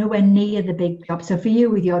it's nowhere near the big job. So for you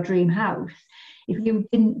with your dream house, if you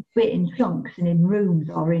didn't do it in chunks and in rooms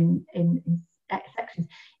or in sections,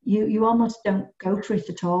 you almost don't go for it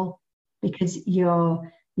at all, because you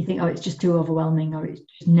think, oh, it's just too overwhelming, or it's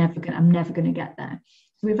just I'm never going to get there.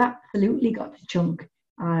 So we've absolutely got to chunk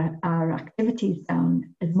our activities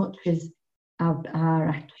down as much as our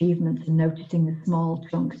achievements, and noticing the small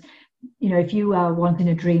chunks. If you are wanting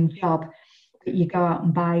a dream job, but you go out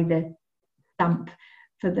and buy the stamp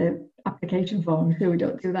for the application form, so we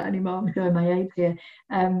don't do that anymore, I'm showing my age here,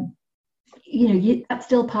 that's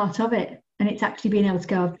still part of it. And it's actually being able to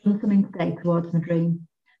go, I've done something today towards my dream.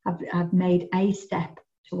 I've made a step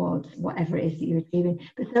towards whatever it is that you're achieving.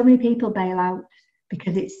 But so many people bail out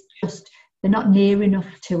because it's just, they're not near enough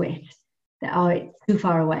to it. It's too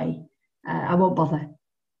far away. I won't bother.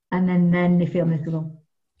 And then they feel miserable.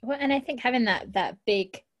 Well, and I think having that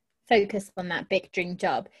big focus on that big dream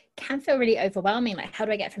job can feel really overwhelming. Like, how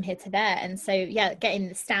do I get from here to there? And so, getting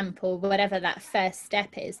the stamp or whatever that first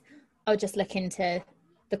step is I'll just look into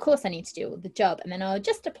the course I need to do or the job, and then I'll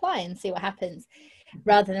just apply and see what happens,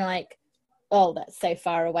 rather than like, oh, that's so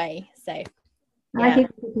far away. So yeah. I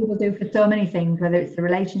think people do for so many things, whether it's a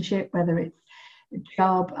relationship, whether it's a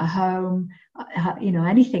job, a home, you know,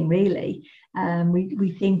 anything really.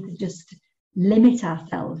 We seem to just limit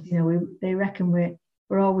ourselves. You know, they reckon we're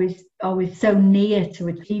always so near to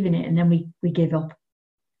achieving it, and then we give up,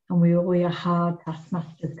 and we are hard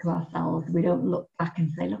taskmasters to ourselves. We don't look back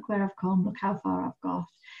and say, look where I've come, look how far I've got.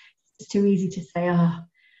 It's too easy to say, oh,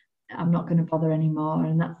 I'm not going to bother anymore.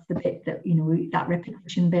 And that's the bit that, you know, that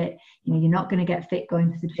repetition bit, you know, you're not going to get fit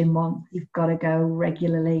going to the gym once. You've got to go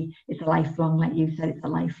regularly. It's a lifelong, like you said, it's a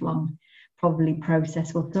lifelong probably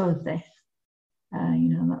process. Well, so is this. You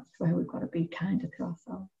know, that's where we've got to be kinder to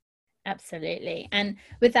ourselves. Absolutely. And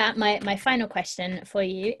with that, my final question for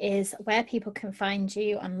you is where people can find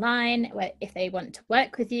you online, where, if they want to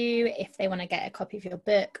work with you, if they want to get a copy of your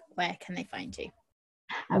book, where can they find you?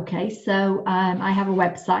 Okay, so I have a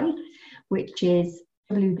website, which is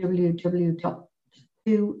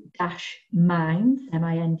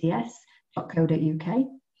www.2-minds.co.uk.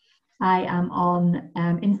 I am on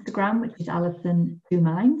Instagram, which is Alison 2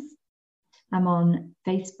 Minds. I'm on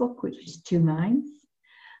Facebook, which is 2 Minds.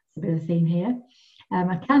 It's a bit of a theme here.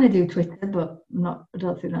 I kind of do Twitter, but I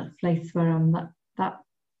don't think that's a place where I'm that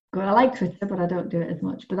good. I like Twitter, but I don't do it as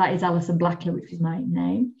much. But that is Alison Blackler, which is my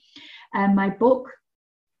name. My book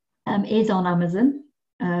is on Amazon,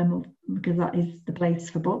 because that is the place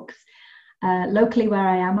for books. Locally where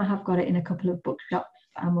I am, I have got it in a couple of bookshops.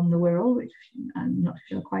 I'm on the Wirral, which I'm not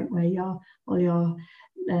sure quite where all your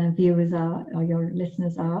viewers are, or your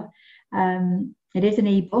listeners are. It is an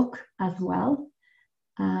ebook as well.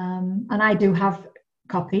 And I do have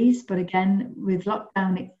copies, but again, with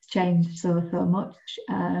lockdown, it's changed so much.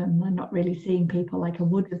 I'm not really seeing people like I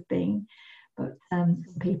would have been, but some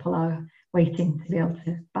people are waiting to be able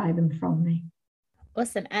to buy them from me.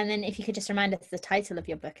 Awesome. And then if you could just remind us the title of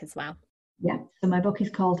your book as well. Yeah, so my book is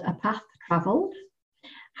called A Path Travelled,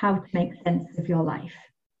 How to Make Sense of Your Life.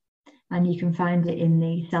 And you can find it in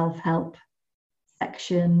the self-help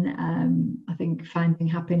section. I think finding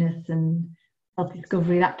happiness and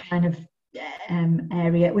self-discovery, that kind of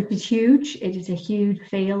area, which is huge. It is a huge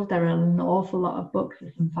field. There are an awful lot of books.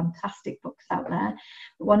 There's some fantastic books out there.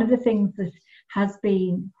 But one of the things that has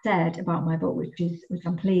been said about my book, which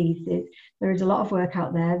I'm pleased, is there is a lot of work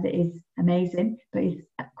out there that is amazing, but is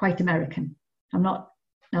quite American. I'm not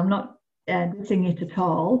dissing it at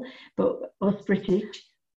all, but us British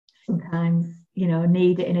sometimes, you know,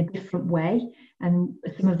 need it in a different way. And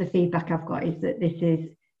some of the feedback I've got is that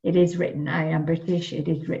it is written, I am British, it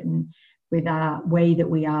is written with our way that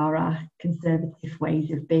we are, our conservative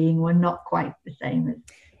ways of being. We're not quite the same as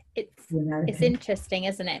it's interesting,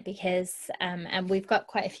 isn't it? Because and we've got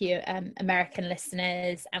quite a few American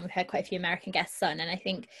listeners, and we've had quite a few American guests on, and I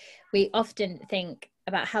think we often think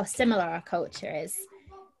about how similar our culture is,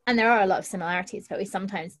 and there are a lot of similarities, but we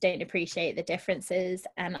sometimes don't appreciate the differences.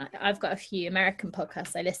 And I've got a few American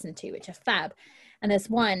podcasts I listen to which are fab, and there's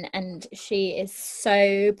one, and she is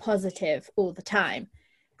so positive all the time,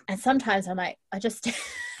 and sometimes I'm like, I just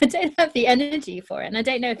I don't have the energy for it. And I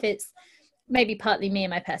don't know if it's maybe partly me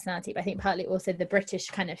and my personality, but I think partly also the British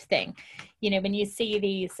kind of thing. You know, when you see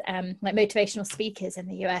these like motivational speakers in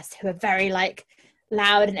the US who are very like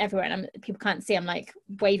loud and everywhere, and people can't see, I'm like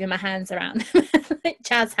waving my hands around like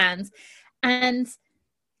jazz hands. And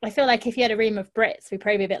I feel like if you had a room of Brits, we'd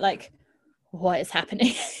probably be a bit like, what is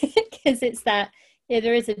happening? Because it's that, yeah,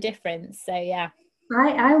 there is a difference. So yeah,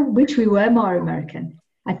 I wish we were more American.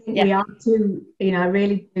 I think we are too, you know, I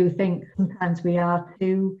really do think sometimes we are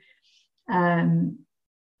too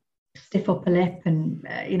stiff upper lip, and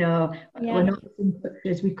you know, we're not as touch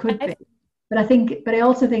as we could be. But I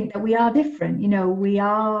also think that we are different. You know, we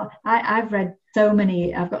are. I've read so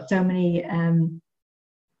many. I've got so many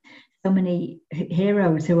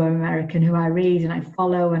heroes who are American who I read and I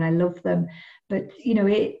follow and I love them. But you know,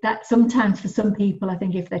 that sometimes for some people, I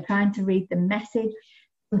think if they're trying to read the message,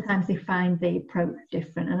 sometimes they find the approach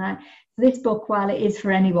different. And this book, while it is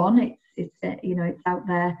for anyone, it's you know, it's out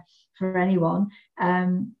there for anyone.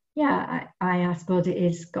 I suppose it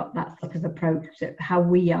is got that sort of approach to how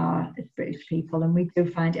we are as British people, and we do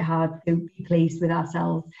find it hard to be pleased with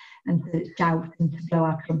ourselves and to shout and to blow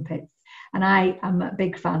our trumpets. And I am a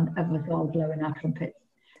big fan of us all blowing our trumpets.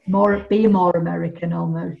 Be more American,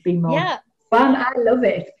 almost. Be more. Yeah. Well, I love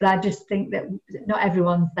it, but I just think that not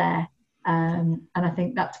everyone's there. And I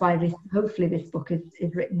think that's why hopefully this book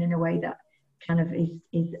is written in a way that kind of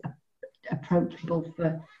is approachable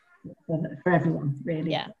for everyone,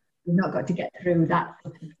 really. Yeah. You've not got to get through that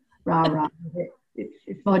sort of rah-rah.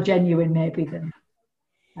 it's more genuine maybe than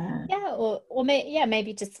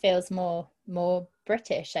maybe just feels more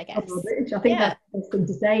British, I guess. British. I think that's the best thing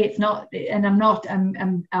to say. It's not,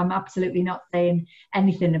 and I'm absolutely not saying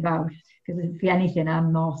anything about, because if anything,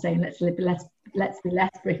 I'm more saying let's be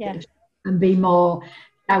less British and be more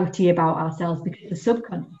outy about ourselves, because the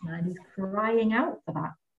subconscious mind is crying out for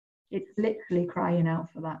that. It's literally crying out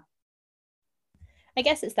for that. I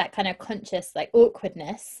guess it's that kind of conscious like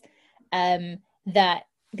awkwardness that,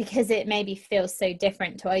 because it maybe feels so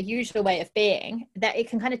different to our usual way of being, that it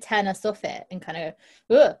can kind of turn us off it and kind of,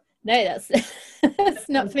 oh, no, that's that's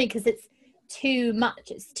not for me, because it's too much,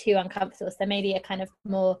 it's too uncomfortable. So maybe a kind of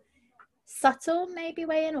more subtle maybe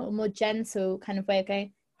way in, or more gentle kind of way of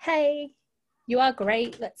going, hey, you are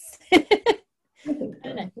great, let's I think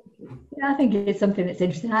so. I think it's something that's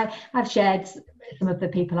interesting. I've shared some of the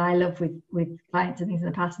people I love with clients and things in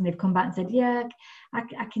the past, and they've come back and said, yeah,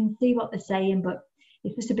 I can see what they're saying, but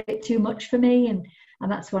it's just a bit too much for me. And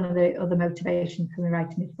that's one of the other motivations for me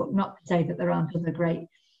writing this book. Not to say that there aren't other great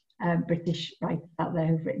British writers out there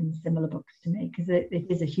who've written similar books to me, because it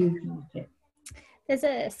is a huge market. There's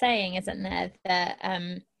a saying, isn't there,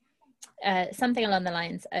 that something along the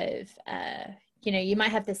lines of, you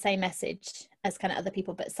might have the same message as kind of other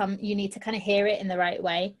people, but you need to kind of hear it in the right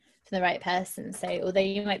way from the right person. So although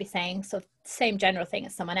you might be saying sort of the same general thing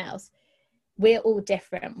as someone else, we're all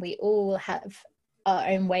different. We all have our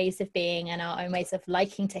own ways of being and our own ways of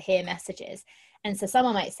liking to hear messages. And so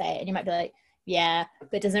someone might say it and you might be like, yeah,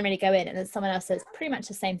 but it doesn't really go in. And then someone else says pretty much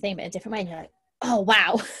the same thing, but in a different way. And you're like, oh,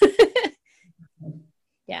 wow.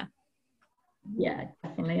 Yeah,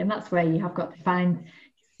 definitely. And that's where you have got to find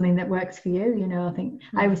something that works for you. I think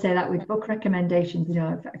I always say that with book recommendations.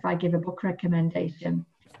 If I give a book recommendation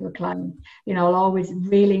to a client, I'll always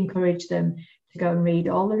really encourage them to go and read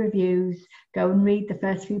all the reviews, go and read the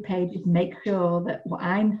first few pages, make sure that what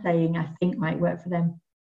I'm saying I think might work for them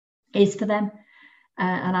is for them.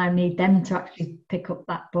 And I need them to actually pick up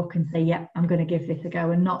that book and say, yeah, I'm going to give this a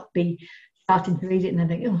go, and not be starting to read it and then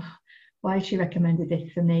think, oh, why she recommended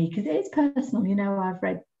this for me? Because it is personal.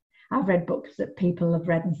 I've read books that people have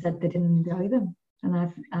read and said they didn't enjoy them, and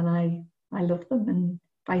I love them, and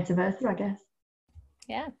vice versa, I guess.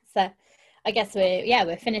 Yeah. So I guess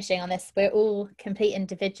we're finishing on this. We're all complete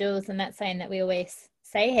individuals, and that's something that we always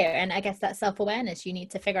say here. And I guess that self-awareness, you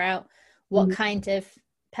need to figure out what kind of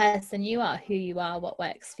person you are, who you are, what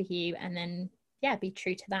works for you, and then be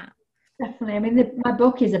true to that. Definitely. I mean, my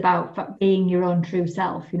book is about being your own true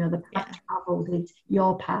self. The path traveled is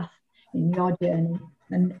your path in your journey.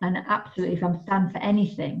 And absolutely, if I'm stand for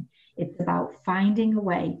anything, it's about finding a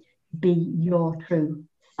way to be your true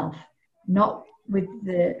self, not with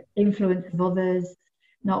the influence of others,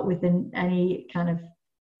 not with any kind of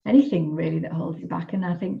anything really that holds you back. And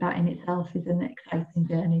I think that in itself is an exciting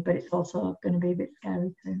journey, but it's also going to be a bit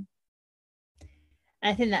scary too.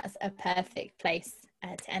 I think that's a perfect place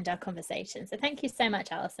to end our conversation. So thank you so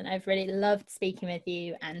much, Alison. I've really loved speaking with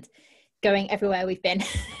you and going everywhere we've been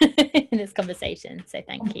in this conversation. So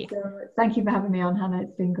thank you. Thank you for having me on, Hannah.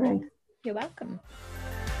 It's been great. You're welcome.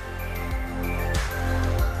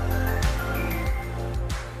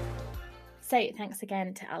 So thanks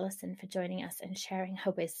again to Alison for joining us and sharing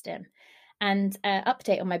her wisdom. And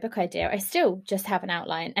update on my book idea. I still just have an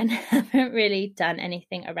outline and haven't really done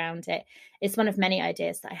anything around it. It's one of many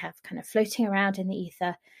ideas that I have kind of floating around in the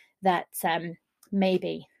ether that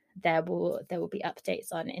maybe there will be updates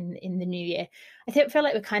on in the new year. I feel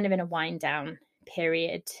like we're kind of in a wind down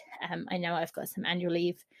period. I know I've got some annual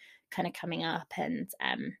leave kind of coming up, and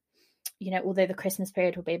although the Christmas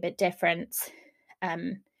period will be a bit different,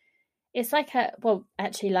 it's like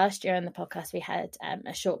actually last year on the podcast we had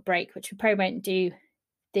a short break, which we probably won't do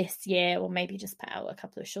this year, or maybe just put out a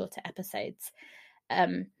couple of shorter episodes.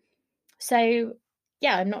 So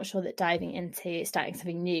yeah, I'm not sure that diving into starting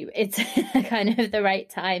something new, it's kind of the right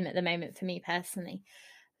time at the moment for me personally.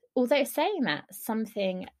 Although saying that,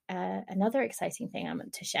 another exciting thing I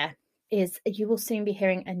want to share is you will soon be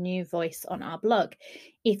hearing a new voice on our blog.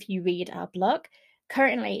 If you read our blog,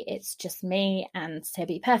 currently it's just me, and to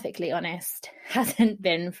be perfectly honest, hasn't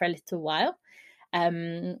been for a little while. I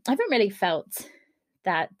haven't really felt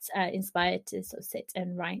that inspired to sort of sit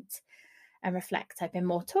and write and reflect. I've been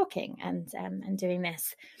more talking and doing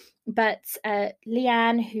this. But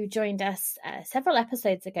Leanne, who joined us several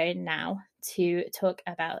episodes ago now to talk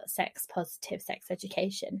about sex-positive sex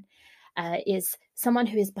education, is someone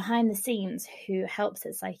who is behind the scenes, who helps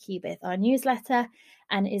at Psyche with our newsletter,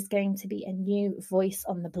 and is going to be a new voice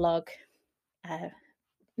on the blog,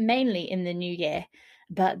 mainly in the new year.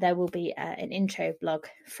 but there will be an intro blog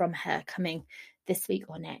from her coming this week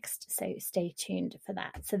or next. So stay tuned for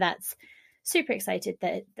that. So that's super excited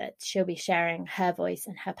that she'll be sharing her voice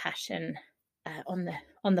and her passion on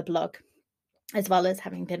the blog, as well as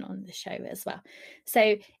having been on the show as well.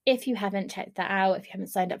 So if you haven't checked that out, if you haven't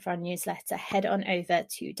signed up for our newsletter, head on over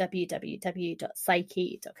to www.psyche.co.uk,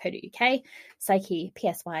 Psyche,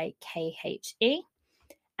 Psykhe,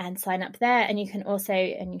 and sign up there. And you can also,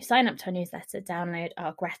 and you sign up to our newsletter, download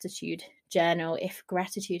our gratitude journal. If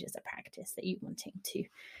gratitude is a practice that you're wanting to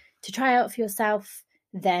try out for yourself,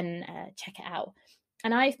 then check it out.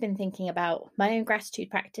 And I've been thinking about my own gratitude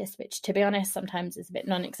practice, which, to be honest, sometimes is a bit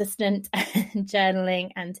non-existent, journaling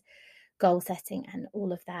and goal setting and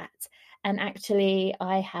all of that. And actually,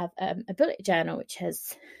 I have a bullet journal, which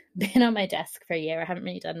has been on my desk for a year. I haven't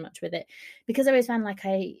really done much with it because I always found like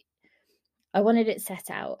I wanted it set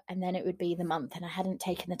out, and then it would be the month, and I hadn't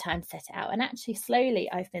taken the time to set it out. And actually,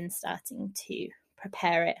 slowly, I've been starting to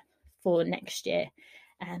prepare it for next year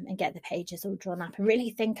and get the pages all drawn up and really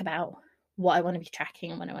think about what I want to be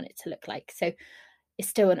tracking and what I want it to look like. So it's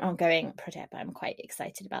still an ongoing project, but I'm quite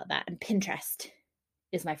excited about that. And Pinterest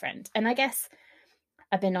is my friend. And I guess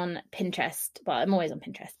I've been on Pinterest. Well, I'm always on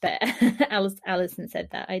Pinterest, but Alison said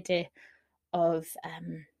that idea of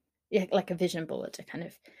like a vision board, a kind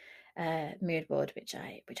of mood board, which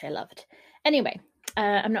I loved. Anyway,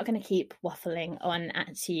 I'm not going to keep waffling on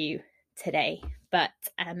at you today, but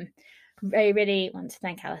I really want to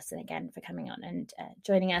thank Alison again for coming on and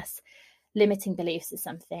joining us. Limiting beliefs is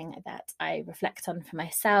something that I reflect on for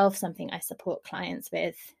myself, something I support clients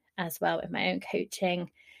with as well with my own coaching.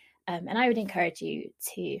 And I would encourage you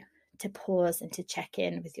to pause and to check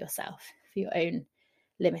in with yourself for your own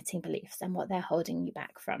limiting beliefs and what they're holding you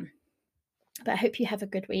back from. But I hope you have a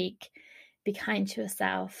good week. Be kind to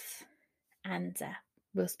yourself, and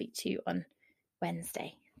we'll speak to you on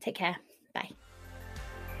Wednesday. Take care. Bye.